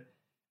stuff. But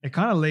it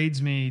kind of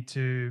leads me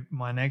to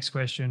my next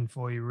question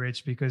for you,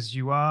 Rich, because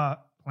you are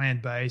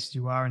plant-based,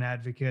 you are an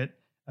advocate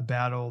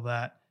about all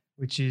that,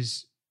 which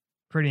is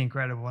pretty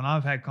incredible. And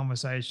I've had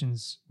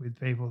conversations with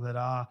people that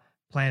are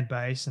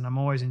plant-based, and I'm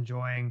always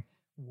enjoying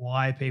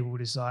why people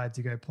decide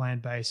to go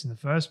plant-based in the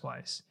first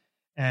place.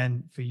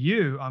 And for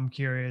you, I'm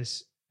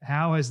curious,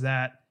 how has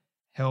that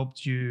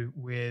helped you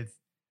with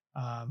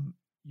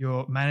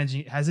your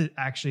managing? Has it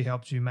actually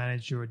helped you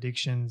manage your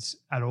addictions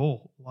at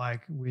all?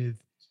 Like, with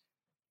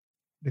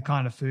the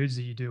kind of foods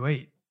that you do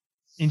eat?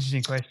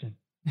 Interesting question.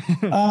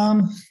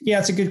 Yeah,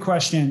 it's a good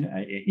question.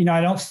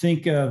 I don't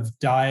think of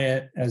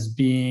diet as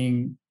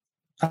being,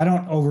 I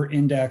don't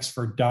over-index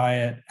for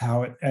diet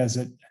as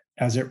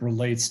it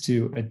relates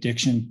to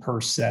addiction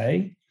per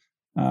se.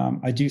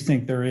 I do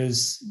think there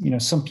is,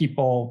 some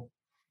people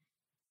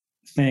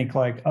think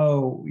like,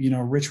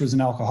 Rich was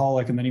an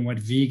alcoholic and then he went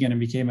vegan and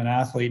became an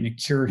athlete and it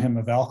cured him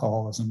of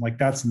alcoholism. Like,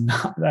 that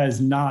is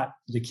not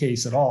the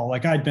case at all.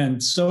 Like, I'd been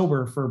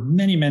sober for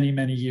many, many,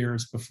 many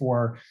years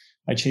before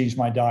I changed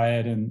my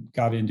diet and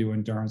got into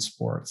endurance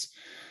sports.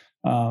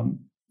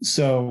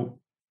 So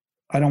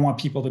I don't want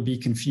people to be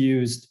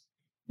confused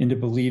into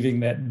believing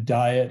that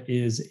diet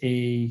is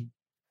a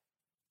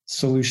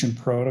solution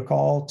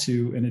protocol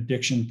to an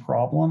addiction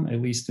problem,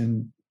 at least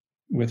in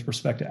with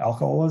respect to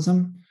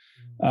alcoholism.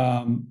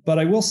 But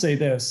I will say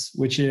this,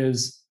 which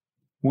is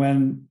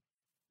when,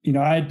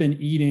 I had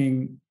been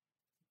eating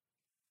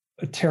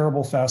a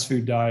terrible fast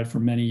food diet for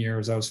many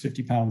years. I was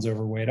 50 pounds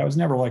overweight. I was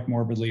never like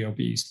morbidly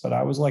obese, but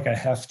I was like a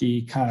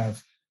hefty kind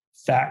of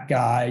fat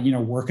guy,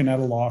 working at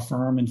a law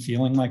firm and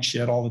feeling like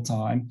shit all the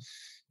time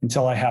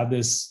until I had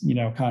this,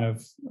 kind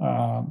of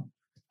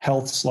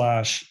health /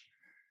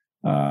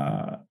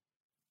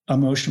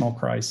 emotional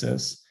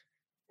crisis.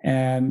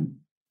 And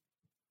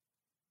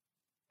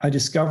I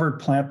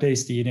discovered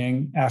plant-based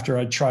eating after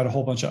I'd tried a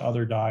whole bunch of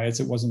other diets.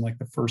 It wasn't like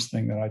the first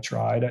thing that I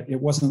tried. It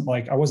wasn't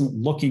like I wasn't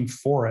looking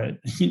for it.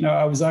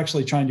 I was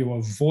actually trying to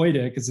avoid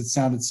it because it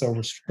sounded so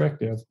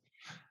restrictive.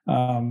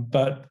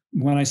 But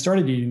when I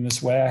started eating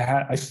this way,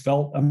 I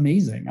felt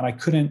amazing, and I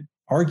couldn't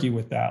argue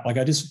with that. Like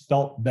I just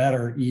felt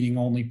better eating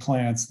only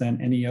plants than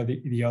any of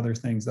the other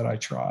things that I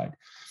tried.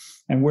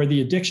 And where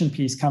the addiction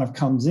piece kind of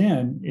comes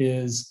in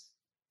is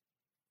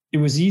it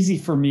was easy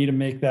for me to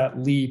make that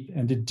leap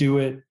and to do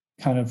it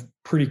kind of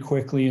pretty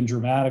quickly and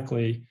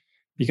dramatically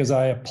because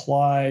I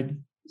applied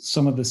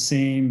some of the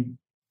same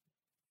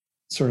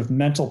sort of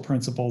mental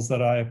principles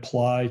that I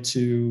apply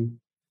to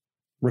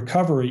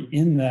recovery,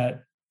 in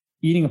that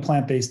eating a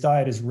plant-based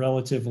diet is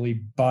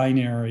relatively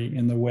binary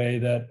in the way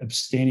that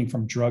abstaining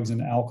from drugs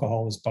and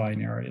alcohol is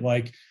binary.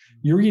 Like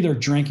you're either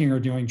drinking or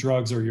doing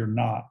drugs or you're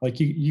not. Like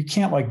you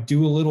can't like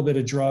do a little bit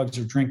of drugs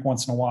or drink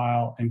once in a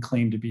while and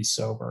claim to be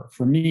sober.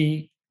 For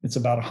me, it's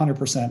about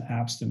 100%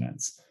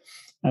 abstinence.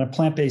 And a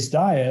plant-based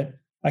diet,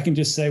 I can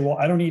just say, well,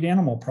 I don't eat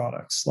animal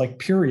products, like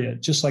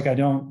period, just like I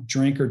don't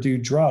drink or do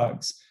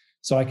drugs.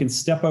 So I can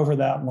step over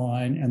that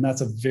line. And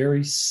that's a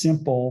very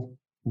simple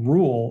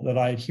rule that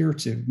I adhere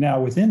to.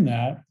 Now, within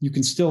that, you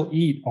can still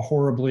eat a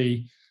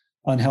horribly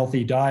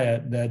unhealthy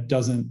diet that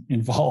doesn't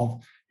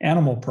involve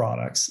animal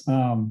products.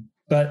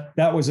 But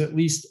that was at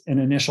least an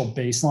initial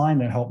baseline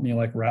that helped me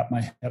like wrap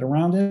my head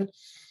around it.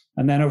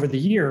 And then over the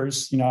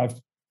years, I've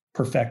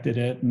perfected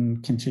it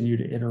and continue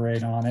to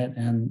iterate on it.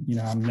 And,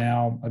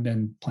 I've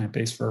been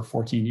plant-based for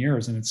 14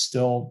 years and it's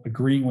still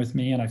agreeing with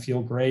me and I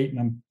feel great. And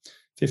I'm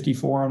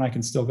 54 and I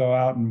can still go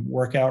out and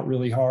work out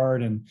really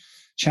hard and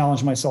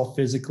challenge myself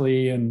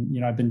physically.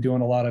 And, I've been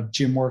doing a lot of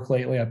gym work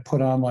lately. I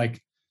put on like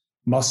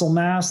muscle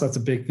mass. That's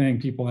a big thing.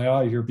 People say,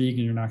 oh, you're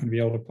vegan, you're not going to be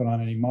able to put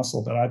on any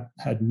muscle, but I've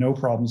had no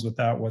problems with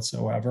that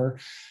whatsoever.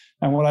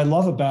 And what I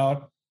love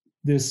about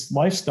this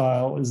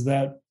lifestyle is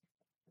that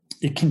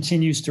it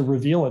continues to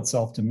reveal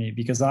itself to me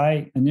because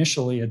I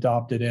initially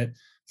adopted it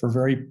for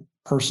very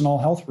personal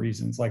health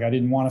reasons. Like I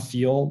didn't want to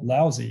feel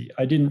lousy.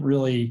 I didn't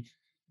really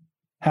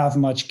have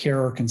much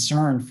care or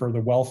concern for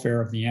the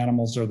welfare of the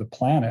animals or the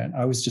planet.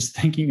 I was just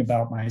thinking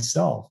about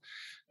myself.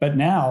 But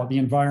now the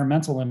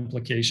environmental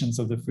implications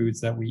of the foods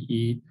that we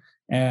eat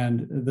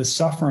and the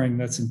suffering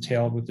that's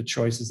entailed with the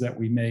choices that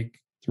we make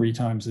 3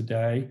 times a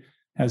day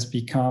has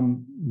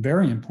become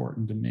very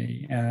important to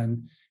me.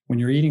 And when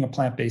you're eating a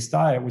plant-based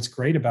diet, what's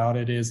great about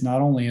it is not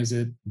only is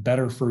it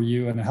better for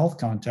you in a health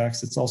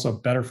context, it's also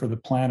better for the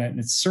planet. And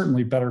it's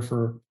certainly better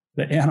for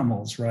the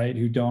animals, right?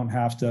 Who don't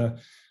have to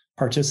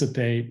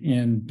participate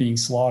in being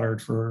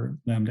slaughtered for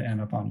them to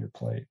end up on your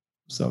plate.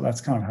 So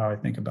that's kind of how I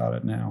think about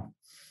it now.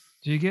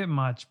 Do you get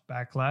much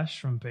backlash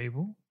from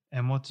people?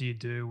 And what do you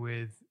do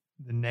with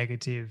the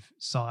negative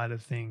side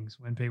of things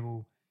when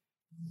people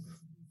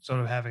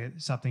sort of have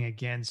something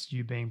against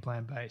you being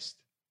plant-based?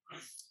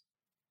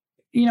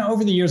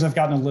 Over the years, I've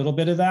gotten a little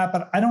bit of that,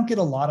 but I don't get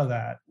a lot of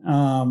that.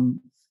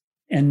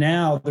 And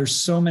now there's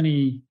so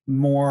many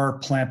more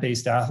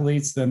plant-based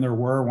athletes than there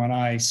were when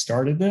I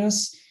started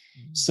this.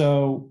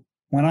 So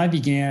when I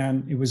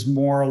began, it was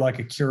more like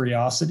a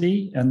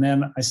curiosity. And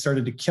then I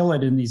started to kill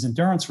it in these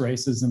endurance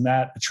races, and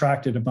that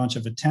attracted a bunch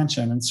of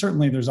attention. And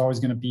certainly there's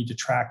always going to be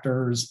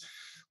detractors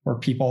or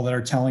people that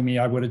are telling me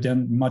I would have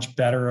done much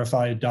better if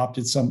I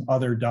adopted some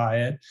other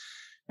diet.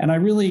 And I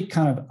really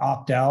kind of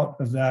opt out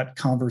of that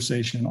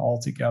conversation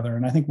altogether.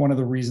 And I think one of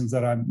the reasons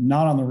that I'm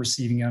not on the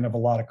receiving end of a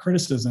lot of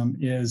criticism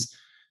is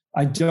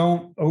I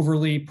don't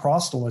overly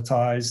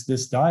proselytize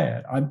this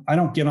diet. I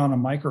don't get on a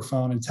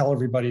microphone and tell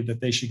everybody that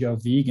they should go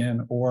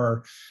vegan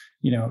or,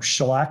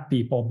 shellac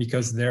people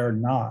because they're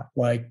not.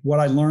 Like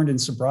what I learned in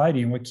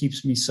sobriety and what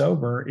keeps me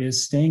sober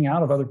is staying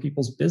out of other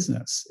people's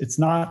business. It's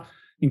not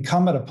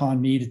incumbent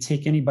upon me to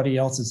take anybody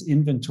else's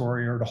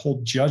inventory or to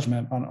hold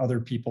judgment on other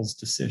people's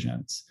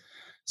decisions.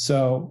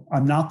 So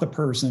I'm not the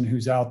person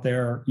who's out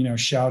there,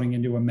 shouting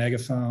into a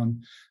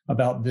megaphone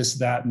about this,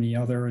 that, and the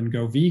other and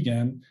go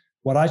vegan.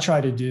 What I try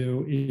to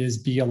do is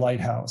be a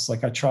lighthouse.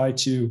 Like I try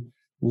to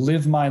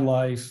live my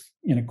life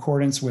in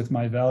accordance with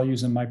my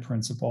values and my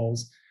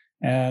principles.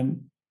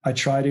 And I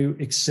try to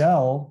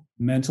excel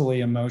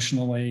mentally,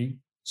 emotionally,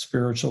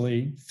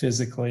 spiritually,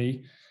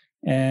 physically,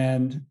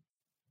 and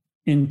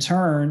in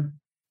turn,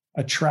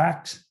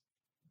 attract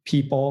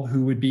people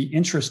who would be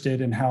interested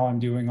in how I'm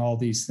doing all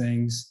these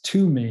things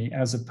to me,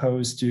 as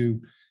opposed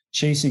to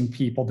chasing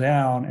people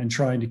down and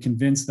trying to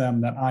convince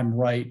them that I'm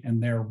right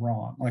and they're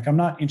wrong. Like I'm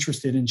not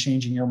interested in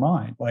changing your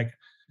mind. Like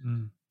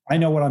I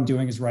know what I'm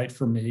doing is right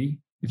for me.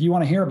 If you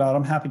want to hear about it,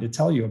 I'm happy to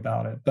tell you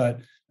about it.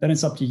 But then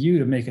it's up to you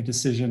to make a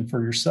decision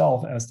for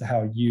yourself as to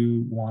how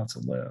you want to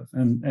live.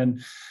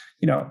 And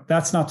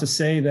that's not to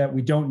say that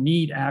we don't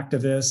need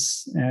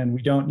activists and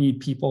we don't need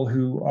people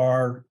who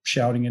are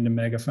shouting into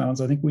megaphones.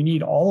 I think we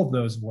need all of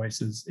those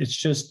voices. It's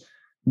just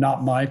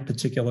not my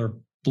particular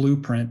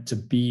blueprint to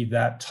be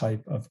that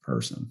type of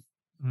person.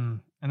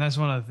 And that's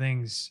one of the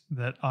things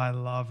that I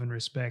love and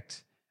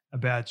respect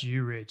about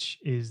you, Rich,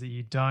 is that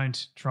you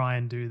don't try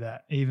and do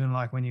that. Even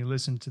like when you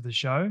listen to the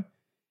show,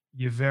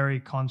 you're very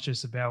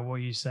conscious about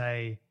what you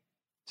say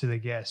to the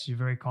guest. You're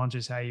very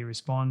conscious how you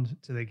respond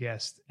to the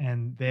guest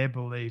and their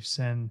beliefs,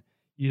 and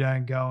you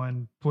don't go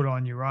and put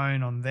on your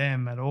own on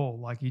them at all.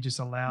 Like, you just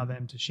allow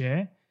them to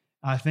share.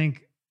 I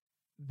think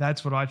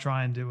that's what I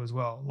try and do as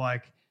well.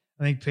 Like,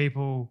 I think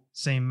people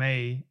see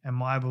me and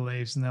my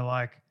beliefs and they're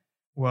like,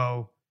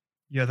 well,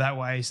 you're that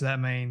way, so that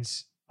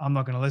means I'm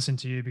not going to listen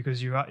to you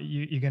because you're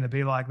going to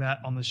be like that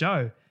on the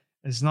show.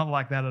 It's not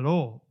like that at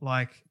all.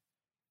 Like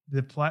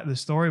the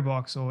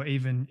Storybox, or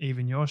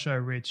even your show,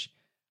 Rich,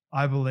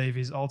 I believe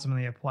is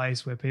ultimately a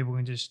place where people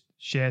can just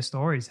share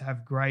stories,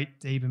 have great,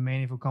 deep and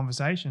meaningful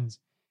conversations.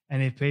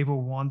 And if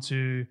people want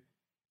to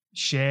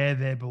share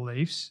their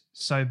beliefs,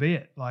 so be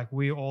it. Like,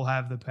 we all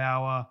have the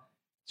power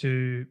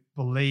to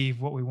believe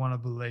what we want to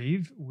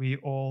believe. We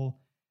all,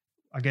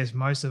 I guess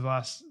most of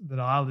us that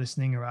are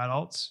listening are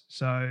adults.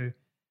 So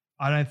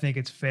I don't think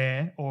it's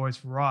fair or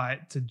it's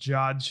right to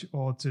judge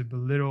or to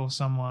belittle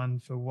someone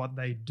for what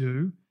they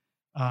do.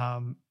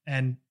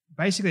 And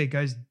basically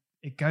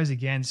it goes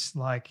against,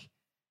 like,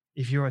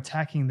 if you're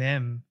attacking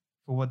them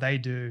for what they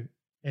do,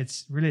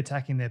 it's really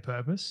attacking their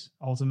purpose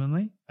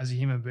ultimately as a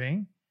human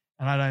being.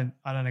 And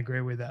I don't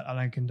agree with that. I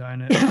don't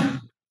condone it.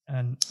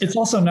 And it's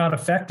also not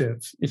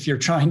effective. If you're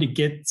trying to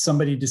get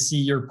somebody to see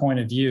your point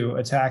of view,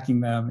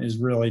 attacking them is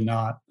really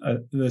not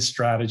the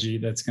strategy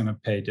that's going to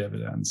pay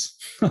dividends.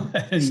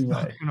 Anyway. It's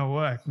not going to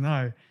work.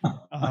 No.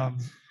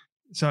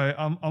 So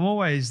I'm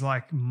always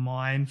like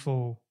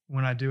mindful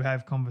when I do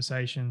have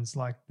conversations.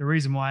 Like, the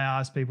reason why I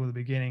ask people at the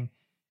beginning,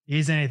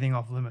 is anything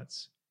off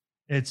limits?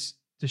 It's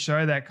to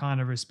show that kind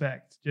of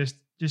respect,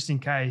 just in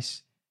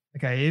case,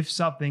 okay, if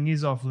something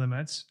is off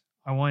limits,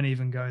 I won't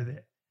even go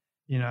there.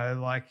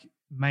 Like,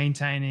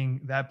 maintaining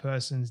that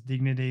person's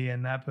dignity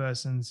and that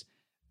person's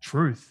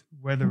truth,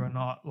 whether or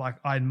not, like,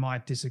 I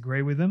might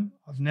disagree with them.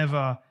 I've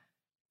never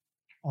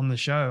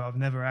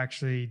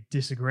actually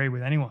disagreed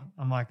with anyone.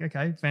 I'm like,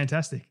 okay,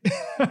 fantastic.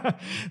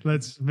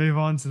 Let's move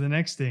on to the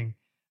next thing.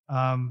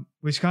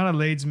 Which kind of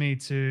leads me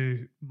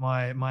to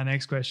my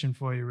next question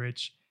for you,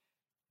 Rich.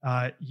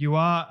 You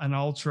are an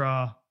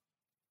ultra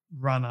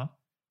runner,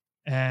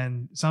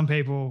 and some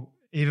people,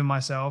 even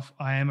myself,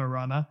 I am a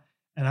runner.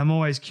 And I'm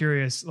always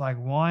curious, like,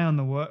 why in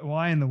the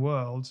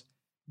world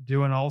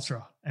do an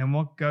ultra? And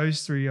what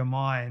goes through your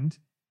mind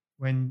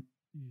when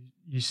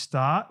you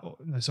start?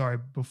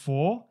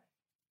 Before,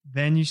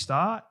 then you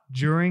start,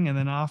 during, and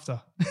then after?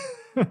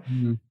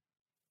 Mm-hmm.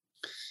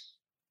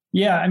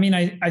 Yeah, I mean,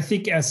 I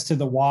think as to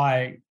the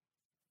why,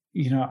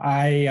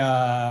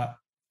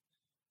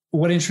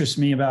 what interests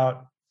me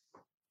about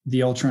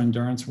the ultra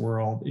endurance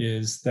world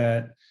is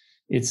that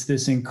it's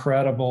this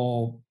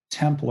incredible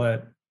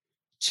template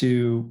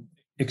to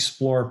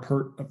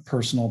explore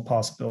personal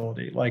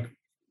possibility. Like,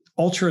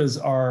 ultras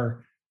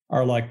are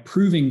like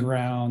proving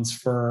grounds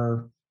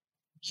for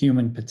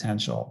human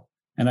potential.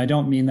 And I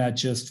don't mean that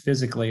just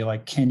physically,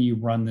 like, can you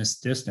run this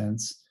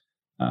distance?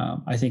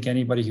 I think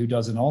anybody who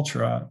does an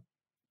ultra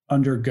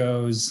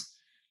undergoes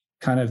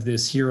kind of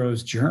this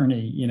hero's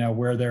journey,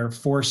 where they're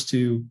forced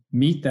to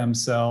meet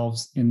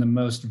themselves in the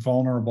most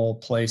vulnerable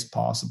place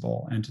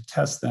possible and to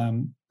test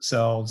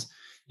themselves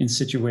in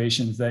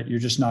situations that you're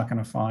just not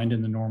going to find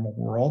in the normal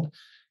world.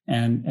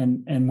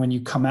 And when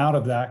you come out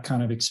of that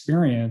kind of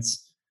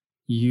experience,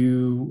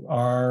 you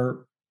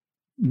are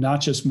not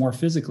just more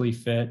physically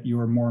fit, you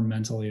are more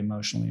mentally,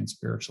 emotionally, and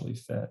spiritually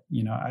fit.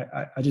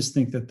 I just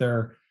think that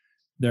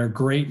they're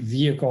great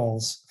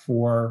vehicles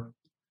for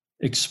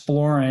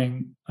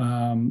exploring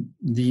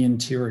the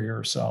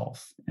interior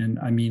self. And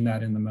I mean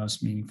that in the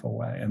most meaningful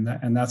way.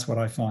 And that's what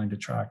I find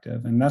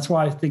attractive. And that's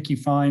why I think you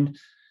find,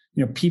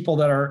 people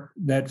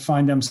that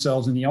find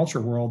themselves in the ultra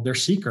world, they're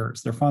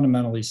seekers. They're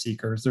fundamentally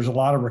seekers. There's a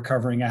lot of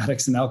recovering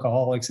addicts and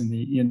alcoholics in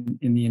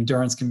the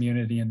endurance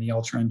community and the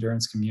ultra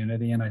endurance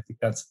community. And I think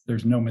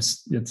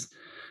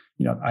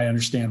I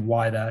understand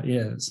why that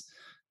is.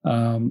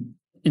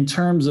 In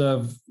terms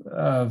of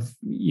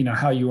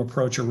how you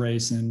approach a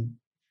race and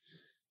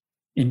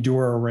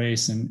endure a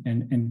race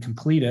and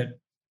complete it,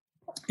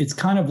 it's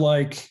kind of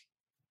like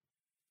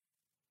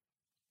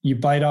you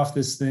bite off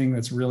this thing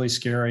that's really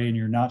scary and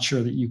you're not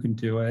sure that you can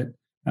do it.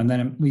 And then,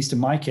 at least in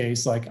my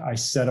case, like, I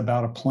set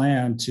about a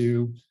plan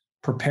to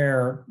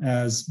prepare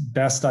as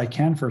best I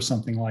can for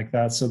something like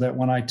that, so that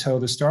when I toe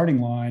the starting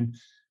line,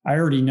 I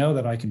already know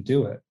that I can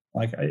do it.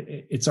 Like,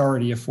 it's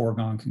already a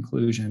foregone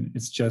conclusion.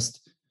 It's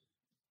just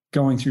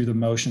going through the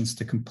motions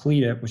to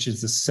complete it, which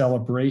is the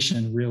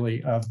celebration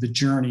really of the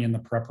journey and the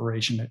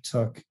preparation it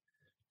took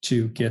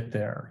to get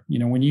there. You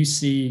know, when you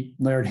see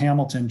Laird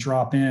Hamilton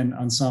drop in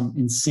on some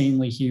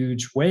insanely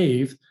huge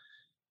wave,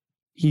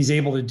 he's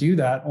able to do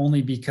that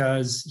only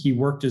because he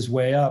worked his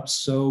way up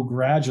so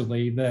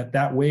gradually that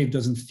that wave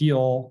doesn't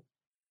feel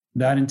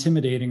that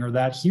intimidating or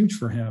that huge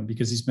for him,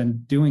 because he's been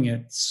doing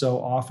it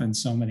so often,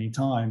 so many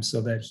times,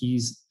 so that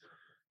he's,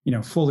 you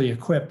know, fully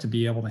equipped to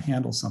be able to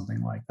handle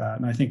something like that.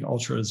 And I think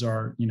ultras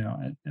are, you know,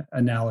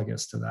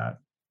 analogous to that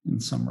in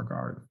some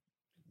regard.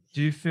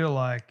 Do you feel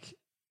like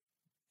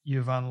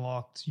you've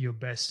unlocked your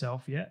best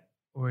self yet,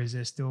 or is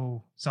there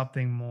still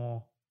something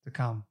more to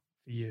come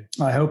for you?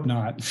 I hope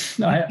not.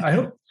 I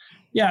hope.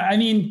 Yeah. I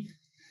mean,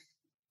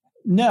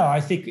 no, I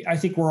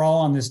think we're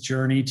all on this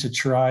journey to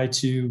try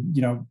to,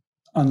 you know,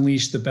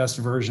 unleash the best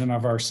version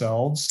of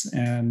ourselves.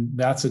 And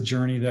that's a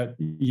journey that,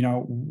 you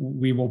know,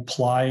 we will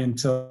ply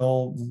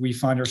until we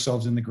find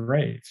ourselves in the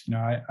grave. You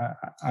know,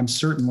 I'm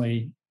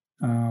certainly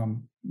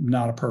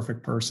not a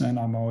perfect person.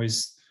 I'm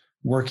always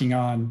working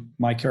on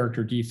my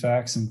character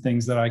defects and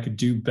things that I could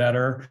do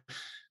better,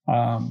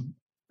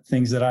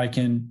 things that I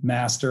can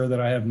master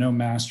that I have no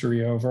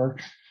mastery over.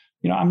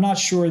 You know, I'm not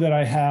sure that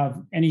I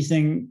have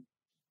anything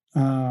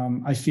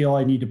I feel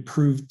I need to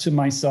prove to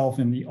myself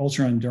in the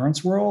ultra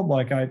endurance world.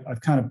 Like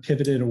I've kind of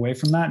pivoted away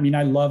from that. I mean,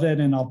 I love it,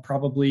 and I'll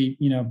probably,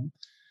 you know,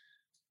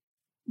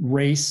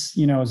 race,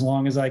 you know, as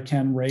long as I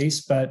can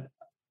race, but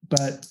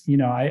you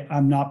know,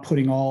 I'm not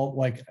putting all,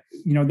 like,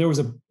 you know, there was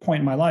a point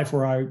in my life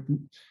where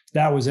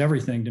that was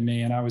everything to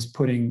me. And I was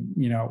putting,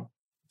 you know,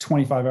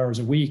 25 hours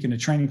a week into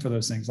training for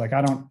those things. Like,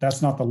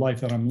 that's not the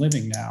life that I'm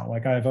living now.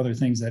 Like, I have other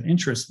things that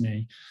interest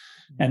me.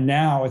 And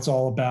now it's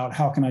all about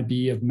how can I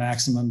be of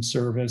maximum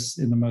service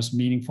in the most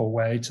meaningful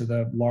way to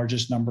the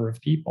largest number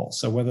of people.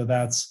 So whether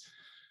that's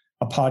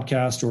a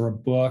podcast or a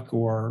book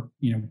or,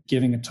 you know,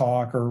 giving a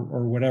talk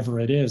or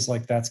whatever it is,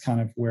 like, that's kind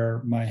of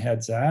where my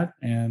head's at.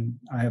 And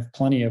I have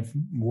plenty of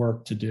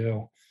work to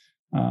do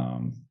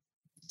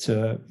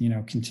to, you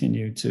know,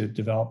 continue to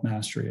develop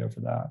mastery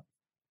over that.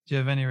 Do you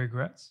have any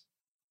regrets?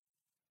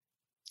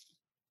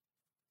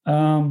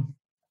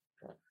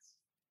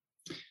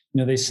 You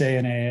know, they say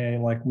in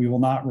AA, like, we will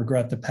not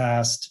regret the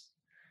past,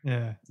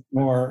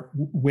 or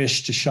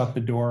wish to shut the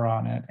door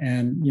on it.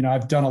 And, you know,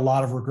 I've done a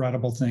lot of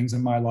regrettable things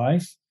in my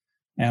life,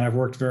 and I've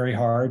worked very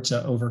hard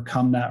to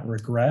overcome that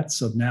regret.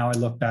 So now I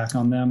look back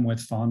on them with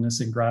fondness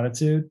and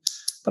gratitude.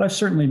 But I've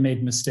certainly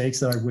made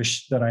mistakes that I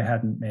wish that I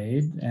hadn't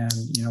made. And,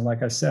 you know,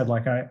 like I said,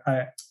 like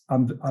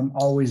I'm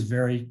always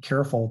very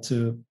careful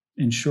to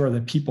ensure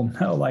that people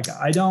know, like,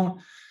 I don't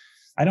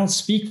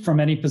speak from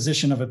any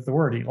position of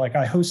authority. Like,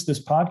 I host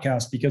this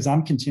podcast because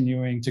I'm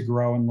continuing to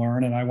grow and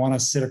learn, and I want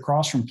to sit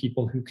across from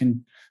people who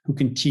can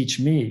teach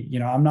me. You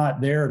know, I'm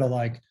not there to,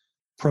 like,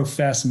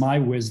 profess my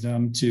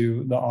wisdom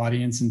to the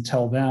audience and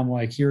tell them,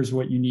 like, here's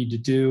what you need to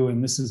do,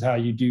 and this is how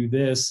you do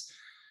this.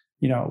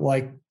 You know,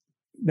 like,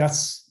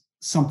 that's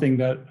something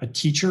that a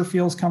teacher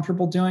feels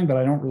comfortable doing, but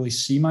I don't really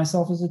see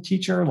myself as a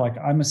teacher. Like,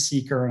 I'm a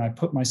seeker, and I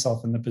put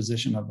myself in the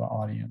position of the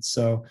audience.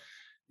 So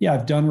yeah,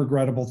 I've done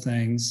regrettable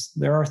things.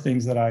 There are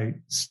things that I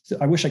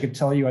wish I could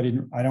tell you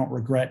I don't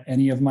regret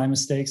any of my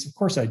mistakes. Of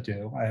course I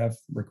do. I have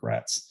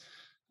regrets.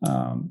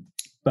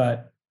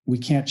 But we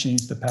can't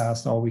change the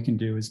past. All we can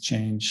do is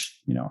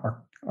change, you know,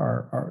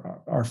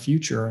 our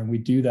future. And we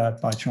do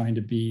that by trying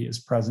to be as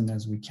present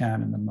as we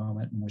can in the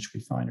moment in which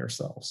we find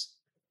ourselves.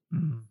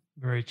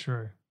 Very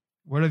true.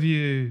 What would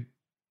you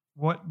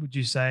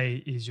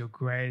say is your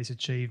greatest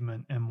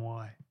achievement, and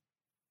why?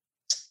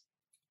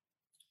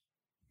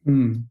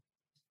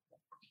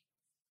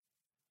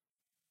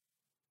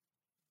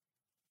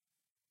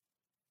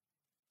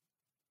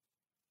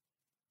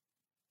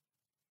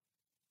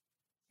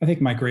 I think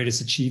my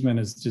greatest achievement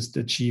is just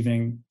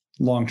achieving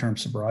long-term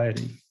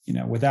sobriety. You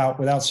know,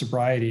 without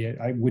sobriety,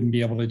 I wouldn't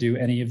be able to do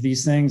any of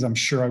these things. I'm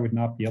sure I would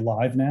not be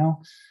alive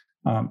now.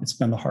 It's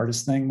been the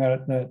hardest thing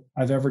that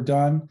I've ever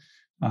done.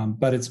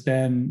 But it's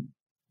been,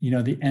 you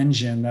know, the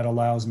engine that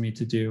allows me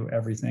to do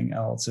everything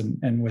else.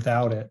 And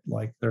without it,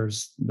 like,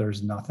 there's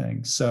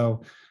nothing.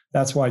 So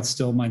that's why it's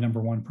still my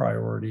number one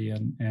priority,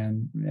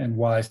 and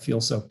why I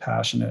feel so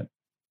passionate,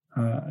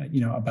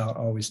 you know, about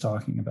always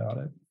talking about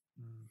it.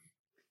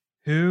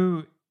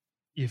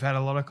 You've had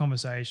a lot of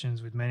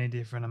conversations with many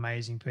different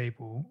amazing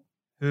people.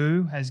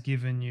 Who has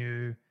given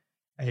you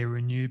a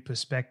renewed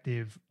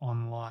perspective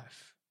on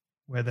life,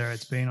 whether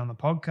it's been on the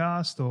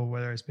podcast or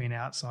whether it's been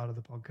outside of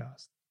the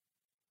podcast?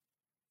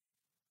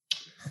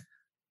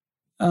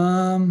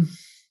 I'm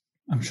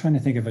trying to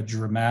think of a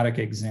dramatic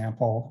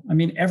example. I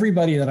mean,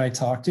 everybody that I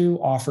talk to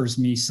offers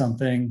me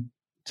something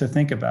to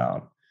think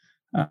about.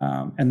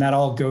 And that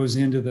all goes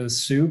into the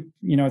soup.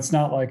 You know, it's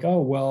not like, oh,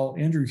 well,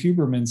 Andrew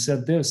Huberman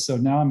said this, so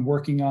now I'm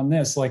working on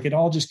this. Like, it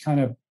all just kind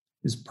of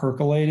is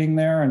percolating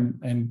there.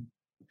 And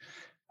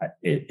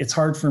it's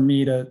hard for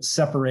me to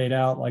separate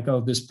out, like,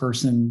 oh, this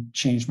person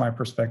changed my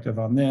perspective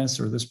on this,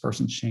 or this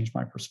person changed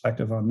my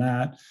perspective on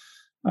that.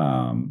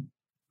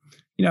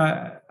 You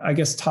know, I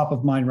guess top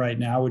of mind right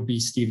now would be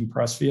Steven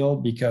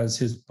Pressfield, because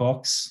his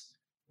books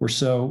were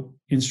so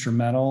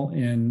instrumental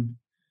in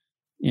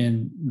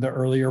in the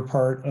earlier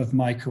part of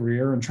my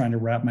career and trying to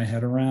wrap my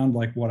head around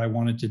like what I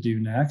wanted to do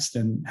next.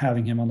 And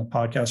having him on the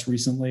podcast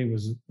recently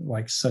was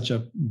like such a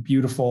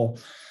beautiful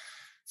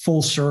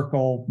full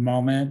circle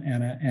moment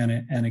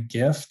and a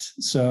gift.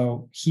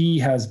 So he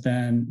has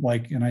been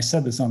like, and I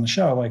said this on the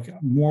show, like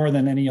more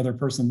than any other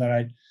person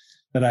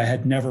that I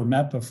had never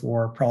met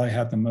before, probably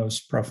had the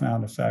most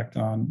profound effect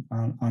on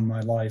my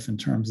life in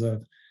terms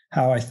of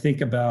how I think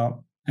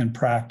about and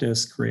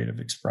practice creative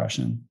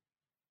expression.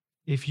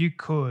 If you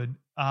could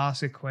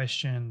ask a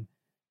question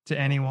to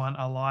anyone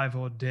alive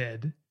or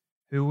dead,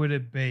 who would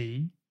it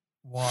be,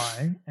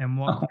 why, and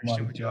what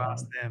question would you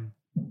ask them?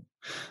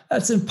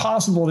 That's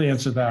impossible to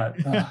answer that.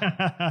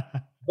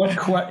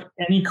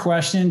 Any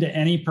question to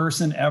any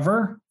person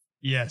ever?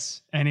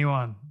 Yes,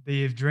 anyone that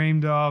you've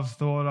dreamed of,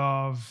 thought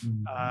of,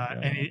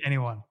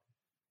 anyone.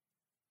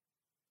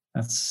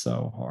 That's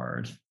so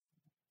hard.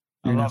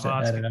 I love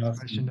asking this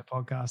question to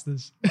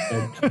podcasters.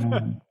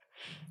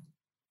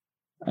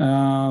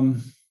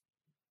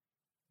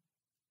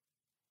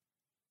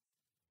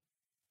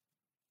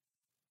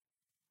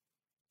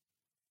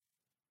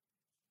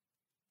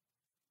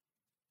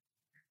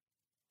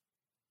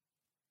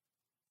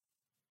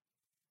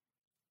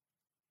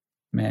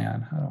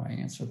 Man, how do I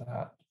answer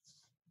that?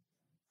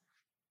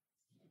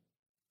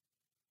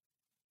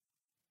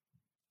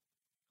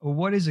 Or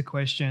what is a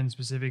question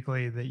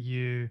specifically that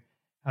you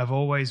have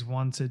always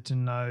wanted to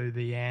know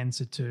the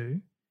answer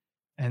to,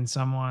 and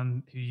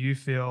someone who you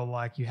feel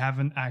like you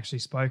haven't actually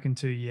spoken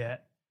to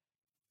yet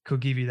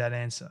could give you that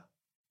answer?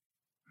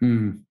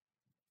 Because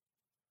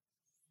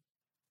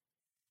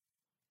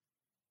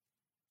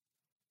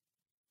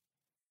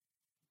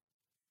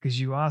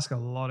you ask a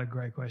lot of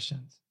great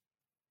questions.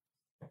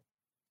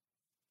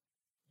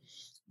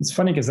 It's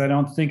funny because I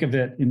don't think of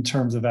it in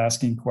terms of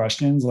asking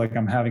questions, like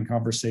I'm having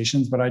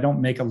conversations, but I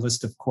don't make a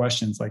list of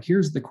questions. Like,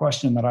 here's the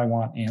question that I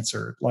want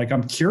answered. Like,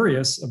 I'm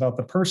curious about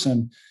the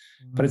person,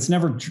 but it's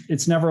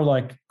never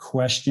like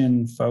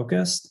question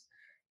focused.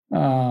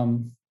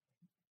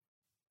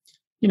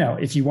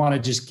 If you want to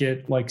just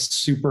get like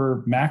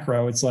super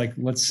macro, it's like,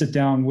 let's sit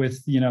down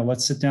with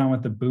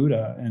the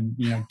Buddha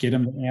and, get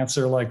him to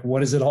answer, like,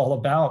 what is it all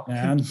about,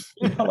 man?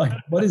 Like,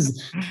 what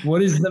is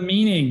the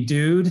meaning,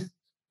 dude?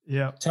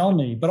 Yeah. Tell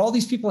me. But all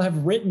these people have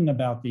written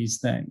about these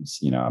things.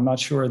 I'm not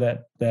sure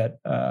that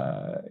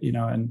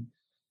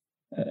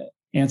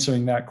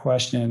answering that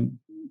question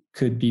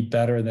could be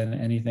better than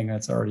anything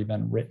that's already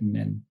been written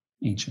in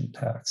ancient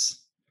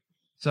texts.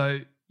 So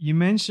you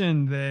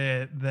mentioned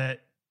there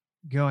that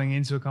going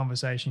into a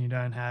conversation, you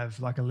don't have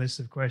like a list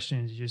of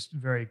questions, you're just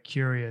very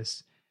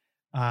curious.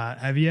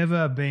 Have you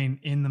ever been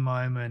in the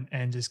moment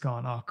and just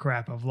gone, oh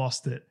crap, I've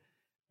lost it?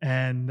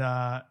 And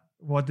how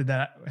did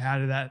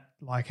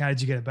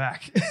you get it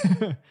back?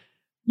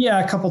 Yeah,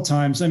 a couple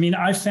times. I mean,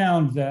 I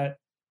found that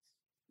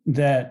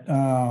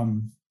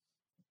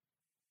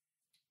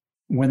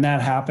when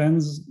that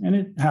happens, and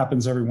it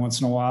happens every once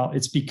in a while,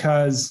 it's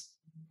because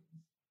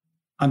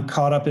I'm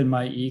caught up in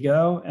my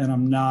ego and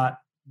I'm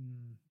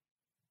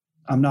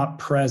not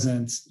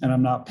present and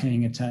I'm not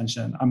paying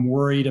attention. I'm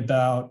worried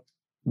about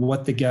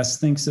what the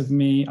guest thinks of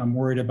me. I'm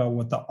worried about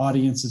what the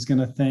audience is going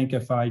to think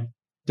if I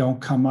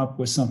don't come up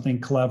with something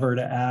clever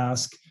to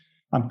ask.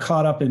 I'm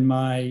caught up in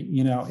my,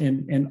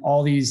 in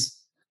all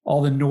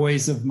the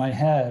noise of my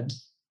head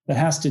that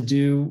has to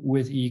do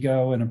with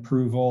ego and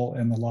approval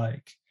and the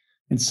like.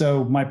 And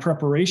so my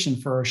preparation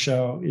for a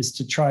show is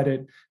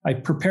to I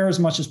prepare as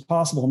much as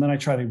possible. And then I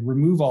try to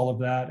remove all of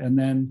that and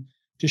then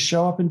just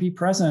show up and be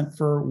present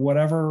for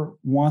whatever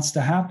wants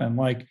to happen.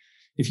 Like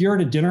if you're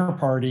at a dinner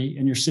party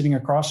and you're sitting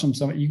across from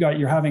someone,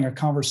 you're having a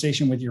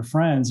conversation with your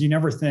friends, you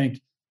never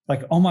think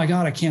like, oh my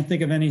God, I can't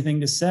think of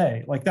anything to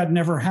say. Like that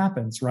never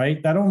happens,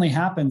 right? That only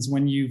happens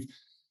when you've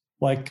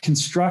like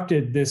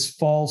constructed this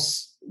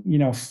false,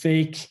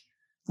 fake,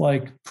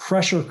 like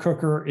pressure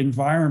cooker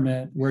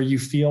environment where you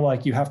feel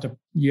like you have to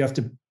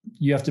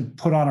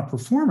put on a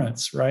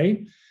performance,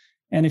 right?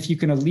 And if you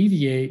can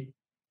alleviate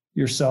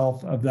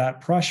yourself of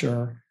that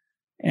pressure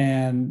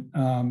and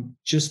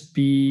just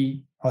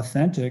be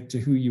authentic to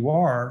who you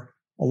are,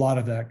 a lot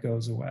of that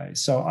goes away.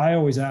 So I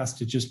always ask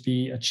to just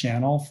be a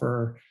channel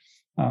for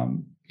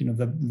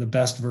the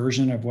best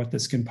version of what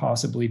this can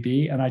possibly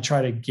be. And I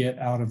try to get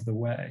out of the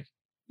way.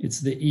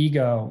 It's the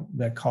ego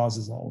that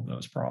causes all of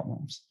those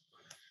problems.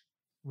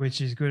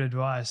 Which is good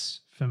advice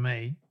for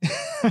me.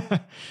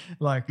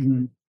 Like,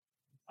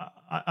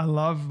 I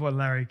love what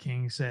Larry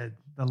King said,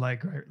 the late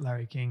great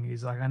Larry King.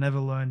 He's like, I never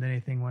learned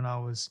anything when I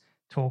was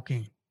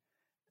talking.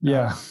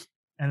 Yeah.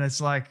 And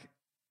it's like,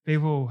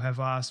 people have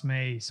asked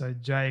me, so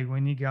Jay,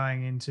 when you're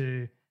going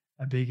into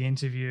a big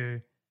interview,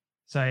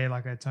 say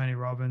like a Tony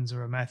Robbins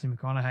or a Matthew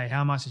McConaughey,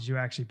 how much did you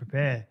actually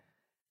prepare?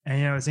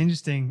 And, it's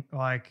interesting,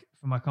 like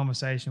for my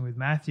conversation with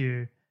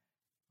Matthew,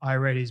 I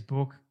read his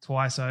book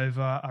twice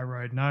over. I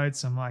wrote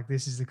notes. I'm like,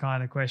 this is the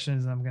kind of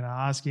questions I'm going to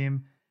ask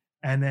him.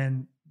 And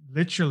then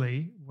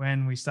literally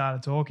when we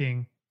started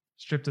talking,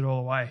 stripped it all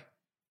away.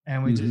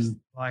 And we just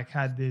like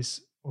had this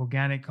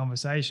organic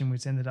conversation,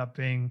 which ended up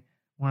being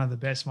one of the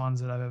best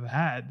ones that I've ever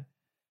had.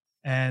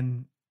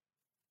 And,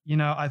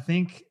 I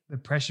think the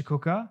pressure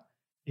cooker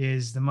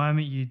is the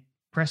moment you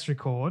press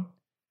record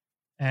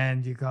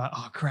and you go,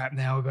 oh crap,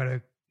 now we've got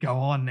to go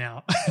on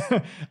now.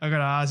 I've got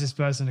to ask this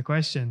person a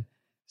question.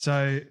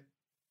 So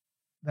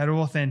that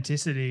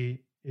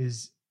authenticity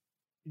is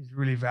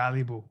really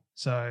valuable.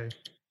 So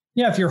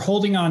yeah, if you're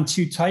holding on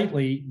too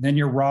tightly, then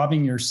you're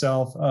robbing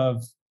yourself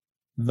of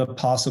the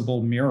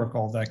possible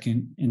miracle that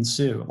can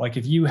ensue. Like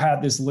if you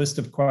had this list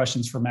of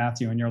questions for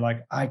Matthew and you're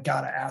like, I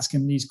got to ask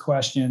him these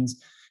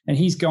questions, and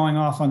he's going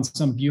off on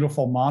some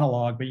beautiful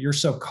monologue, but you're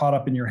so caught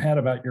up in your head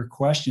about your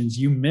questions,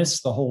 you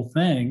miss the whole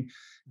thing.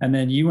 And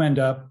then you end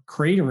up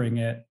cratering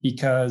it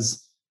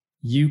because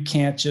you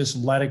can't just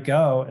let it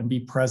go and be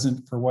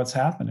present for what's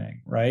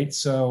happening, right?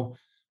 So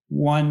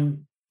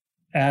one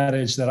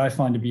adage that I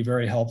find to be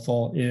very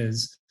helpful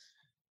is,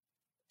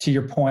 to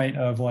your point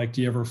of like,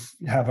 do you ever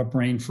have a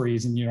brain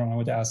freeze and you don't know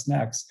what to ask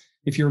next?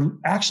 If you're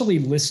actually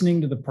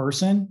listening to the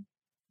person,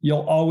 you'll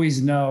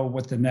always know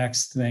what the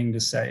next thing to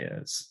say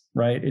is,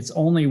 right? It's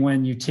only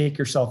when you take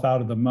yourself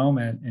out of the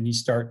moment and you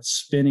start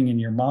spinning in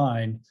your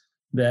mind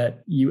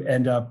that you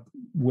end up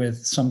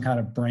with some kind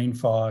of brain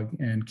fog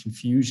and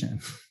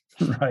confusion,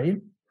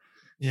 right?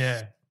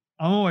 Yeah.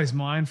 I'm always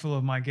mindful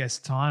of my guest's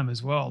time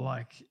as well.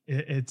 Like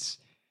it's,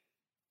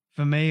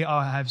 for me,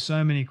 I have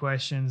so many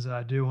questions that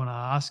I do want to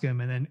ask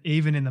them. And then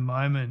even in the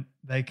moment,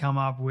 they come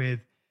up with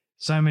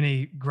so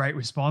many great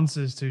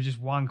responses to just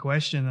one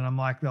question. And I'm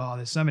like, oh,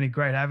 there's so many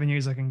great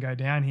avenues I can go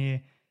down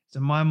here. So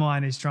my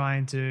mind is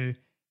trying to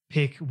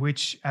pick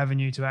which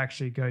avenue to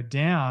actually go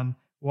down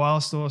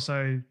whilst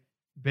also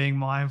being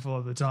mindful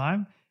of the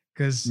time.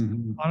 Because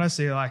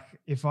honestly, like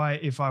if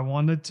I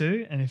wanted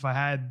to, and if I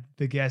had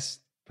the guest's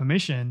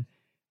permission,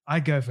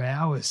 I'd go for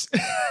hours.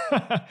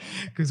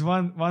 Because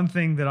one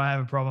thing that I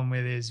have a problem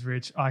with is,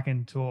 Rich, I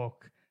can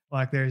talk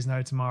like there is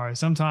no tomorrow.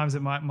 Sometimes it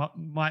might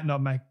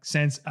not make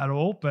sense at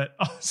all, but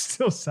I'll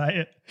still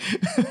say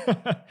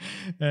it.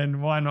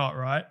 And why not,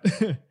 right?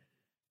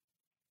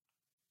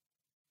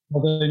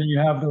 Well, then you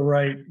have the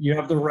right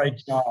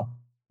job.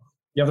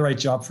 You have the right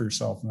job for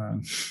yourself,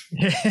 man.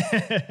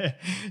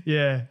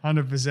 Yeah,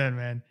 100%,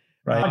 man.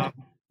 Right.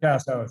 Yeah.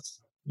 So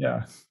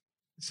yeah.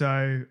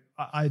 So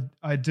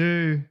I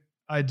do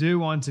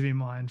want to be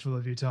mindful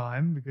of your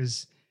time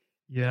because,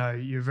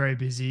 you're very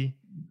busy.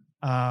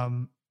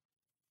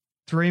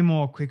 3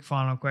 more quick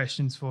final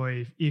questions for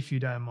you, if you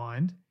don't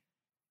mind.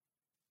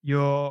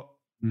 Your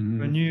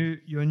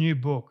new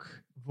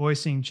book,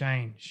 Voicing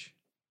Change.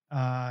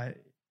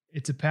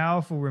 It's a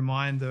powerful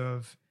reminder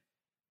of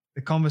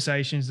the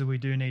conversations that we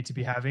do need to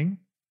be having.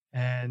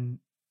 And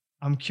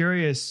I'm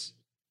curious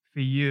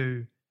for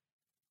you,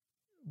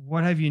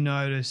 what have you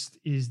noticed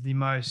is the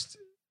most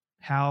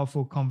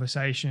powerful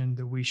conversation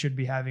that we should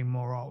be having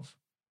more of?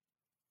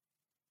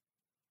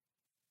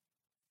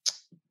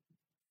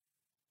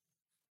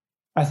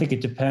 I think it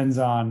depends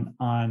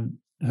on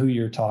who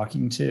you're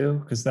talking to,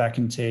 because that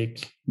can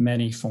take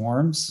many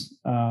forms.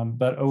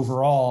 But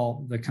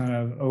overall, the kind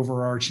of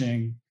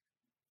overarching,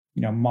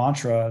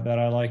 mantra that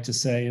I like to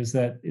say is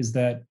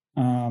that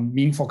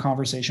meaningful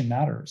conversation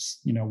matters.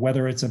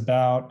 Whether it's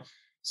about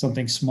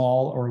something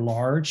small or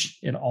large,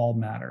 it all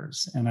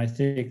matters. And I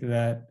think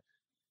that,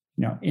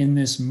 in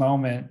this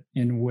moment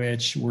in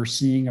which we're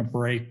seeing a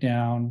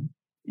breakdown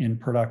in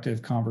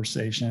productive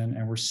conversation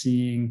and we're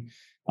seeing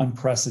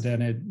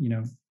unprecedented,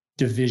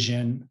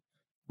 division,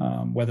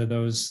 whether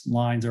those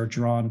lines are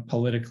drawn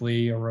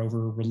politically or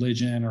over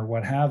religion or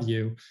what have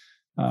you,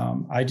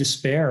 I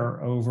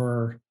despair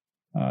over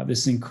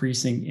this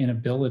increasing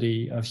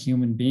inability of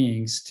human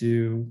beings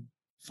to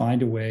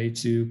find a way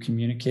to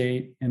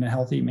communicate in a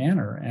healthy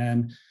manner.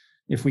 And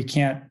if we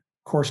can't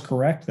course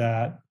correct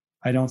that,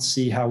 I don't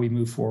see how we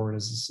move forward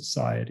as a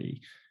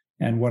society.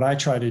 And what I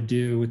try to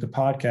do with the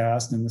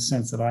podcast, in the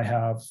sense that I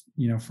have,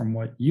 from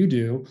what you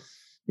do,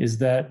 is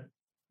that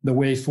the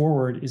way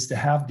forward is to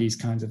have these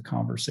kinds of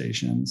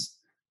conversations,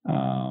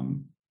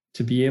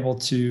 to be able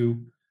to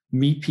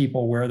meet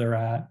people where they're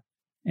at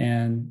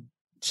and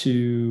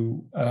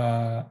to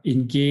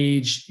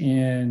engage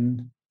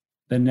in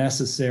the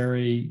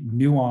necessary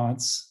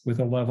nuance with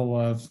a level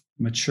of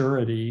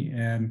maturity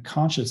and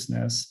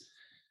consciousness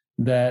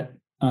that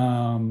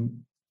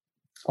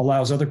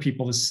allows other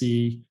people to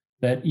see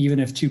that even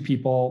if 2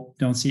 people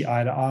don't see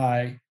eye to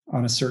eye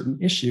on a certain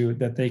issue,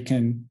 that they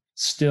can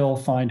still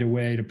find a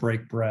way to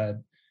break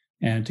bread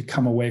and to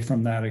come away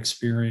from that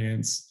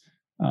experience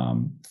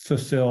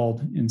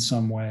fulfilled in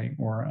some way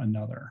or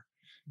another.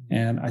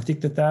 And I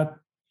think that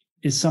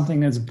is something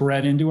that's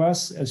bred into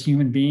us as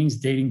human beings,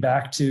 dating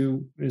back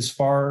to as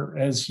far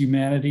as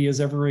humanity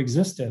has ever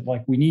existed.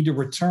 Like, we need to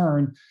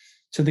return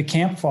to the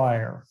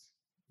campfire,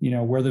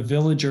 where the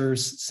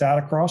villagers sat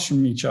across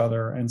from each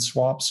other and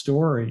swapped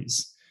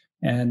stories.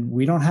 And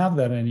we don't have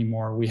that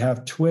anymore. We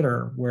have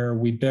Twitter, where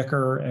we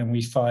bicker and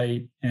we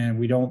fight and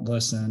we don't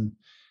listen.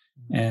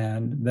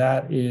 And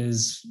that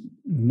is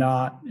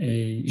not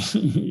a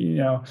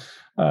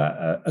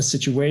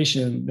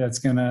situation that's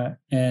going to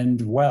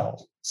end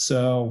well.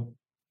 So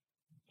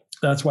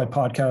that's why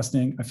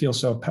podcasting, I feel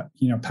so,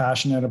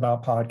 passionate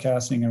about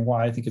podcasting, and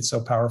why I think it's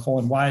so powerful,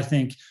 and why I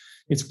think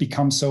it's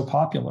become so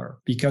popular,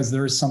 because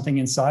there is something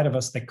inside of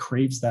us that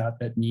craves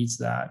that needs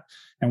that.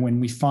 And when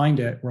we find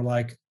it, we're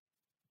like,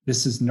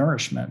 this is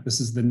nourishment. This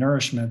is the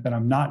nourishment that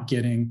I'm not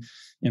getting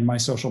in my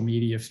social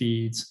media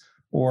feeds,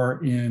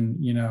 or in,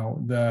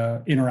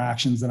 the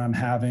interactions that I'm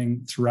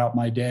having throughout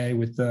my day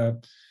with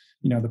the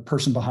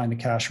person behind the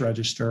cash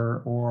register,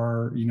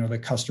 or, the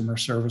customer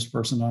service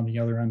person on the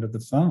other end of the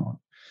phone.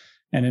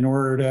 And in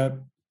order to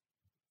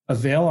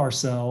avail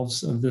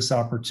ourselves of this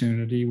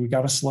opportunity, we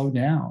got to slow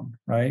down,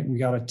 right? We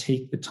got to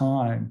take the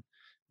time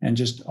and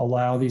just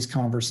allow these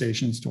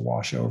conversations to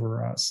wash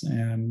over us.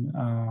 And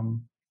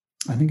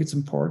I think it's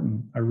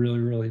important. I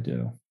really, really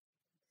do.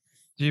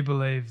 Do you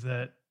believe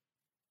that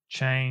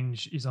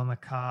change is on the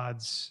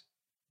cards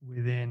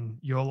within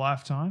your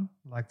lifetime,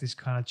 like this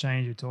kind of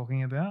change you're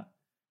talking about,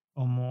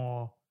 or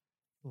more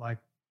like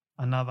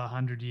another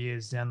 100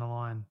 years down the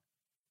line?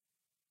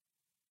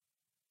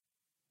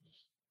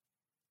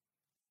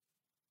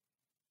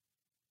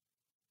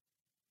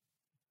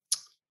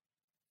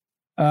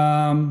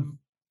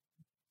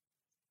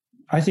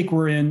 I think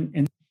we're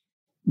in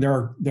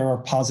there are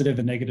positive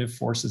and negative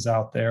forces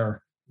out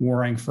there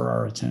warring for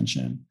our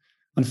attention.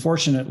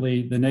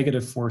 Unfortunately, the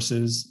negative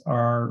forces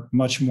are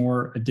much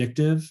more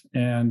addictive,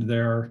 and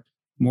they're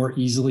more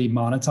easily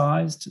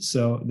monetized.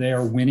 So they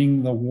are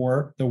winning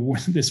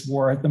this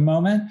war at the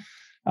moment.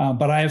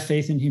 But I have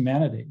faith in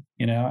humanity,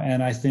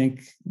 and I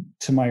think,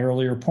 to my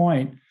earlier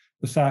point,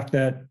 the fact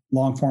that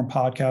long form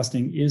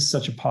podcasting is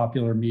such a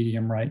popular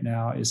medium right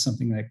now is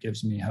something that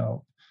gives me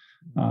hope.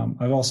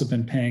 I've also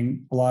been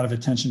paying a lot of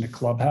attention to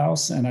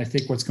Clubhouse, and I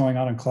think what's going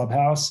on in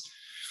Clubhouse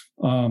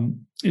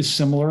is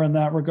similar in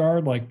that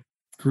regard, like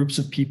groups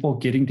of people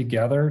getting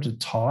together to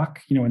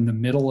talk, in the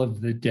middle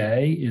of the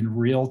day in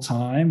real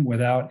time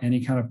without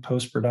any kind of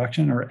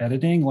post-production or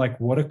editing. Like,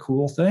 what a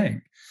cool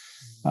thing.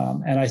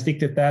 And I think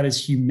that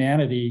is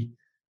humanity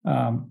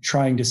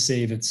trying to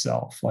save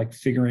itself, like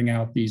figuring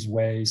out these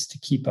ways to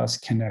keep us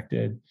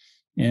connected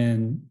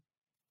in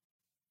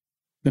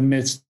the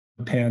midst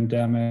of a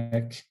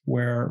pandemic,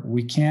 where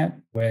we can't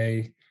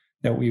way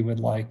that we would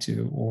like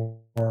to,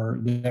 or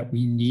that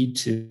we need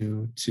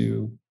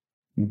to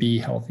be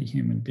healthy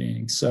human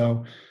beings.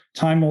 So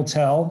time will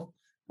tell.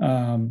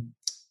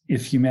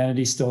 If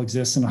humanity still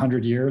exists in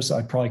 100 years,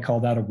 I'd probably call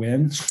that a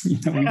win.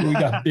 We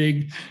got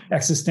big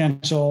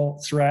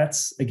existential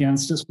threats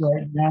against us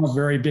right now,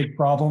 very big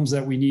problems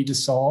that we need to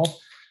solve.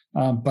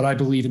 But I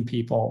believe in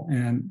people.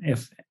 And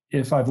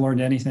if I've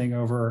learned anything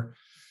over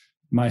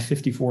my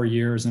 54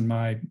 years and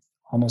my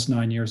almost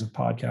 9 years of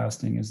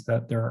podcasting, is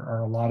that there are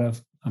a lot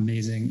of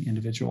amazing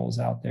individuals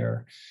out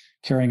there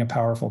carrying a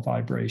powerful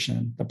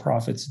vibration. The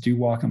prophets do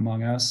walk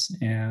among us,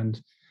 and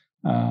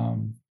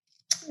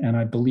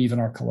I believe in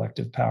our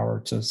collective power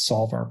to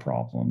solve our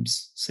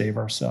problems, save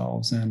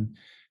ourselves, and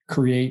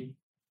create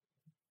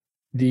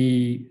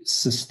the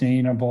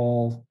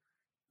sustainable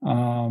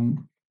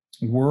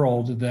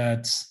world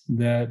that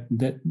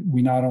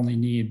we not only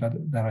need,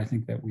 but that I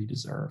think that we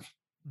deserve.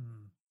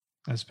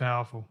 That's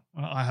powerful.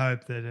 I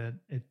hope that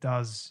it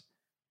does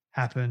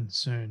happen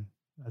soon.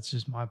 That's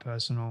just my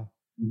personal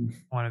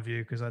point of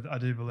view, because I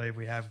do believe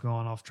we have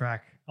gone off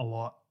track a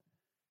lot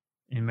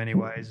in many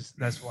ways.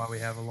 That's why we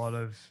have a lot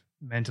of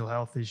mental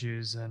health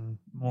issues, and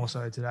more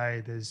so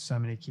today, there's so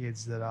many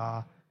kids that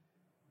are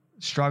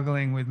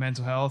struggling with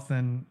mental health.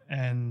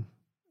 And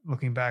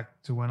looking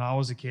back to when I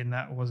was a kid, and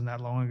that wasn't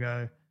that long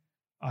ago,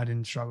 I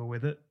didn't struggle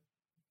with it.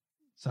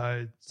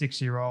 So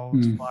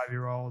 6-year-olds,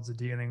 5-year-olds are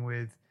dealing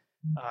with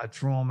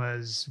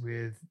traumas,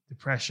 with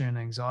depression,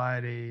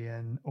 anxiety,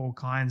 and all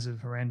kinds of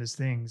horrendous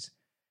things.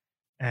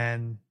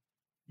 And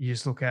you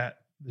just look at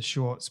the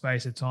short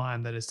space of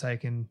time that has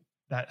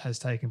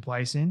taken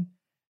place in,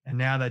 and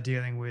now they're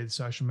dealing with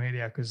social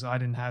media, because I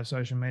didn't have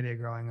social media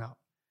growing up.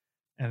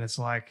 And it's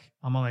like,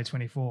 I'm only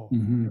 24.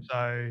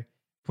 So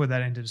put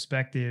that into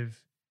perspective,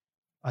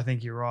 I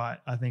think you're right.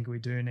 I think we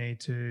do need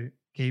to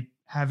keep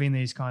having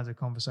these kinds of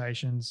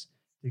conversations,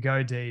 to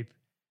go deep,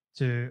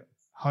 to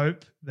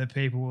hope that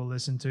people will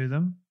listen to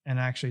them and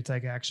actually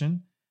take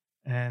action.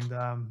 And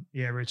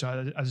Rich,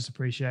 I just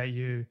appreciate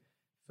you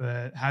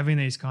for having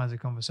these kinds of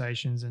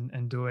conversations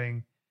and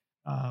doing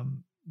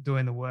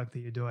the work that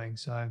you're doing.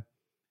 So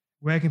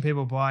where can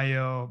people buy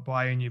your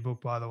new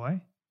book, by the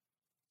way?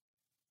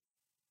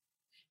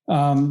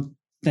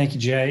 Thank you,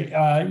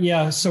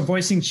 Jay. So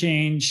Voicing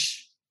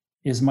Change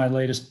is my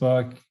latest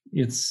book.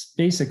 It's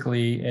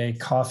basically a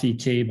coffee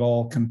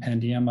table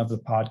compendium of the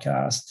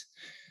podcast.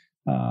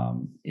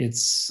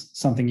 It's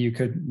something you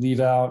could leave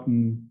out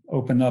and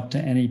open up to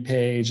any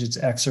page. It's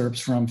excerpts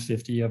from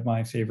 50 of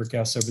my favorite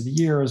guests over the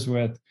years,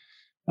 with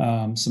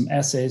some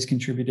essays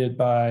contributed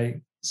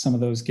by some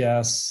of those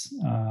guests,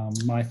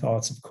 my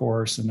thoughts, of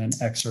course, and then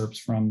excerpts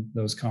from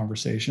those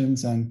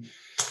conversations. And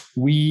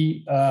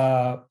we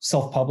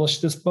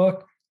self-published this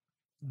book.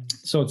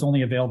 So it's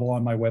only available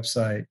on my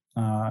website.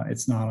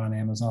 It's not on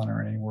Amazon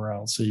or anywhere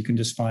else. So you can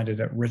just find it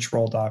at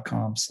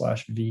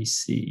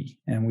richroll.com/VC.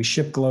 And we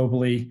ship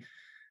globally.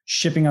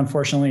 Shipping,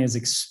 unfortunately, is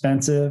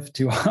expensive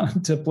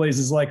to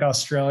places like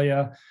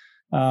Australia.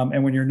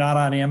 And when you're not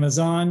on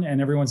Amazon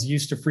and everyone's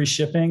used to free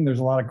shipping, there's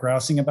a lot of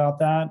grousing about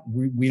that.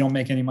 We don't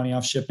make any money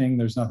off shipping.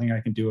 There's nothing I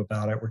can do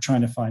about it. We're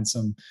trying to find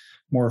some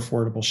more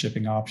affordable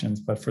shipping options.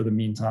 But for the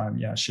meantime,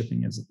 yeah,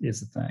 shipping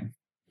is a thing.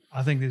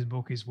 I think this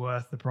book is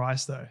worth the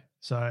price though.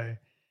 So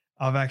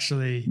I've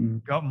actually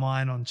got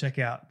mine on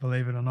checkout,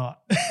 believe it or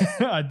not.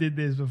 I did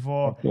this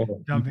before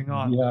jumping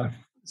on. Yeah.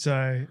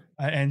 So,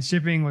 and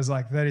shipping was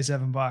like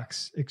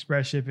 $37,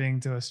 express shipping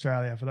to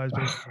Australia, for those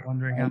people who are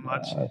wondering how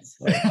much,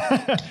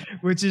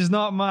 which is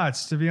not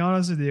much, to be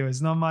honest with you. It's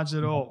not much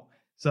at all.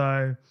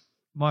 So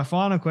my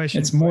final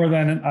question. It's more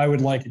than I would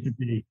like it to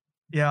be.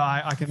 Yeah,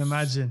 I can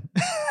imagine.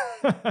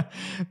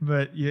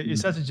 But you're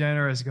such a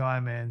generous guy,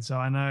 man. So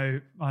I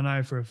know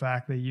for a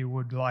fact that you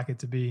would like it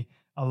to be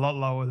a lot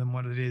lower than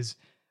what it is.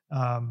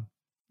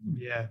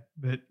 Yeah,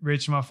 but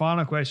Rich, my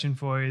final question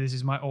for you, this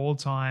is my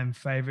all-time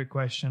favorite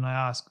question I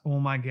ask all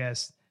my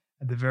guests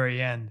at the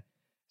very end.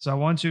 So I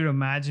want you to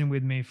imagine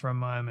with me for a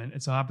moment,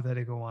 it's a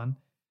hypothetical one,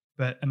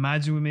 but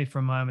imagine with me for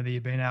a moment that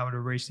you've been able to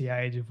reach the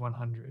age of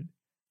 100.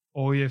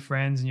 All your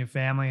friends and your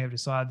family have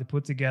decided to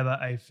put together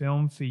a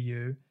film for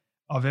you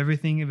of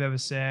everything you've ever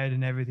said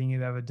and everything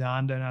you've ever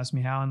done. Don't ask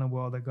me how in the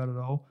world they got it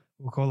all.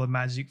 We'll call it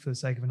magic for the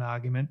sake of an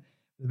argument.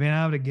 They've been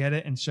able to get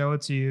it and show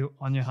it to you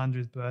on your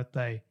 100th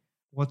birthday.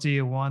 What do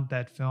you want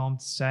that film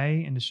to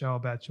say and to show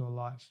about your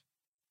life?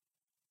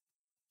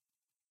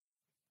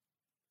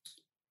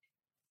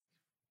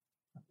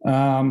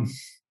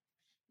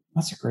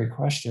 That's a great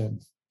question.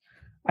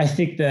 I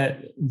think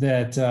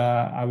that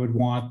I would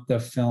want the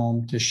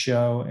film to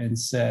show and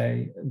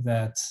say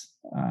that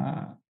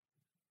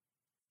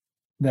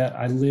that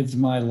I lived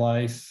my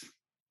life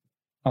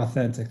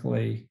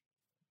authentically,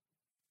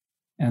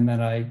 and that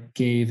I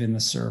gave in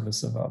the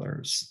service of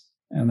others,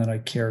 and that I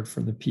cared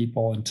for the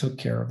people and took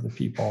care of the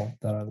people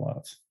that I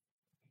love.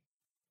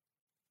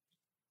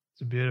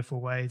 It's a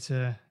beautiful way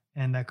to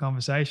end that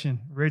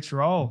conversation. Rich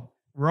Roll,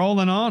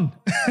 rolling on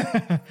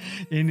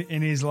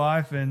in his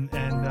life and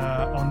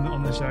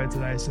on the show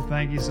today. So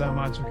thank you so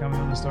much for coming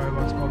on the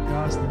Storybox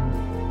podcast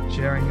and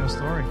sharing your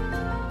story.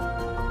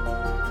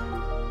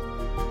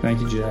 Thank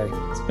you, Jay.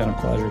 It's been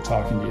a pleasure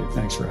talking to you.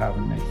 Thanks for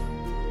having me.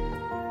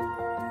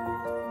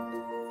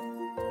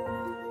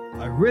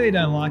 I really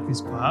don't like this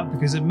part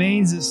because it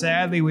means that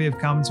sadly we have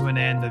come to an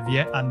end of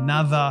yet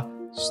another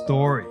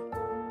story.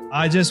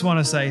 I just want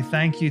to say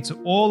thank you to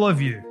all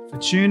of you for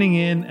tuning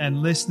in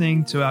and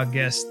listening to our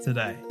guest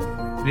today.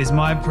 It is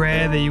my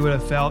prayer that you would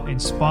have felt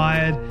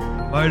inspired,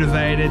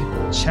 motivated,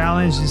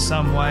 challenged in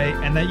some way,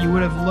 and that you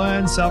would have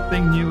learned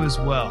something new as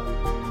well.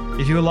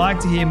 If you would like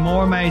to hear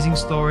more amazing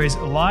stories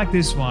like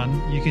this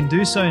one, you can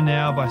do so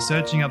now by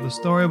searching up the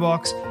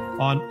Storybox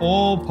on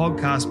all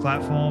podcast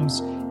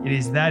platforms. It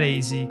is that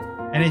easy.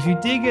 And if you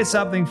did get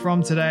something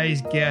from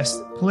today's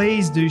guest,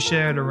 please do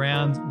share it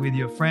around with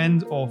your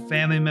friend or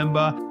family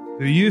member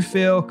who you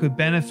feel could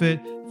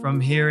benefit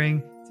from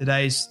hearing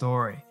today's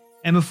story.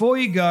 And before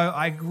you go,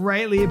 I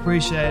greatly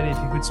appreciate it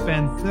if you could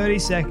spend 30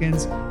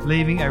 seconds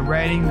leaving a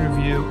rating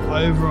review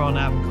over on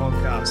Apple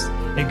Podcasts.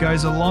 It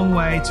goes a long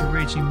way to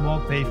reaching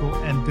more people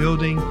and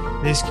building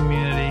this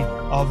community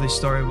of the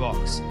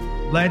Storybox.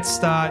 Let's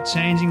start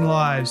changing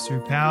lives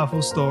through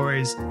powerful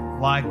stories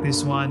like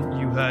this one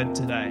you heard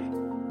today.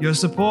 Your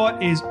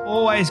support is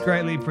always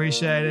greatly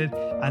appreciated.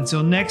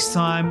 Until next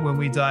time, when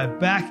we dive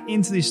back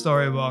into the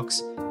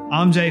Storybox,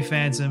 I'm Jay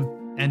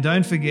Phantom, and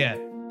don't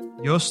forget,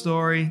 your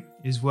story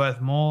is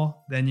worth more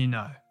than you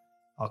know.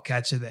 I'll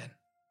catch you then.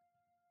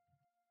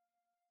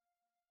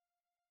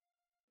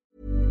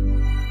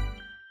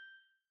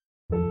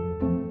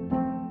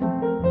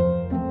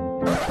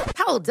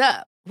 Hold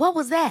up. What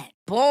was that?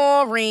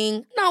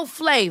 Boring. No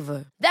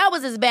flavor. That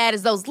was as bad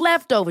as those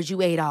leftovers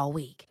you ate all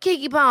week.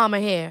 Keke Palmer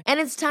here, and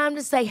it's time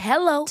to say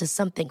hello to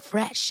something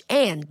fresh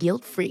and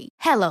guilt-free.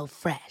 Hello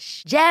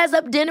Fresh. Jazz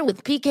up dinner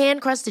with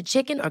pecan-crusted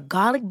chicken or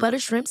garlic butter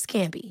shrimp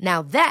scampi.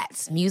 Now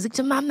that's music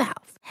to my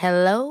mouth.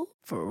 Hello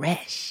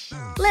Fresh.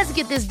 Let's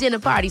get this dinner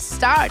party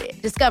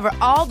started. Discover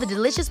all the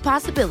delicious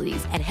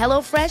possibilities at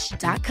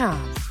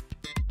HelloFresh.com.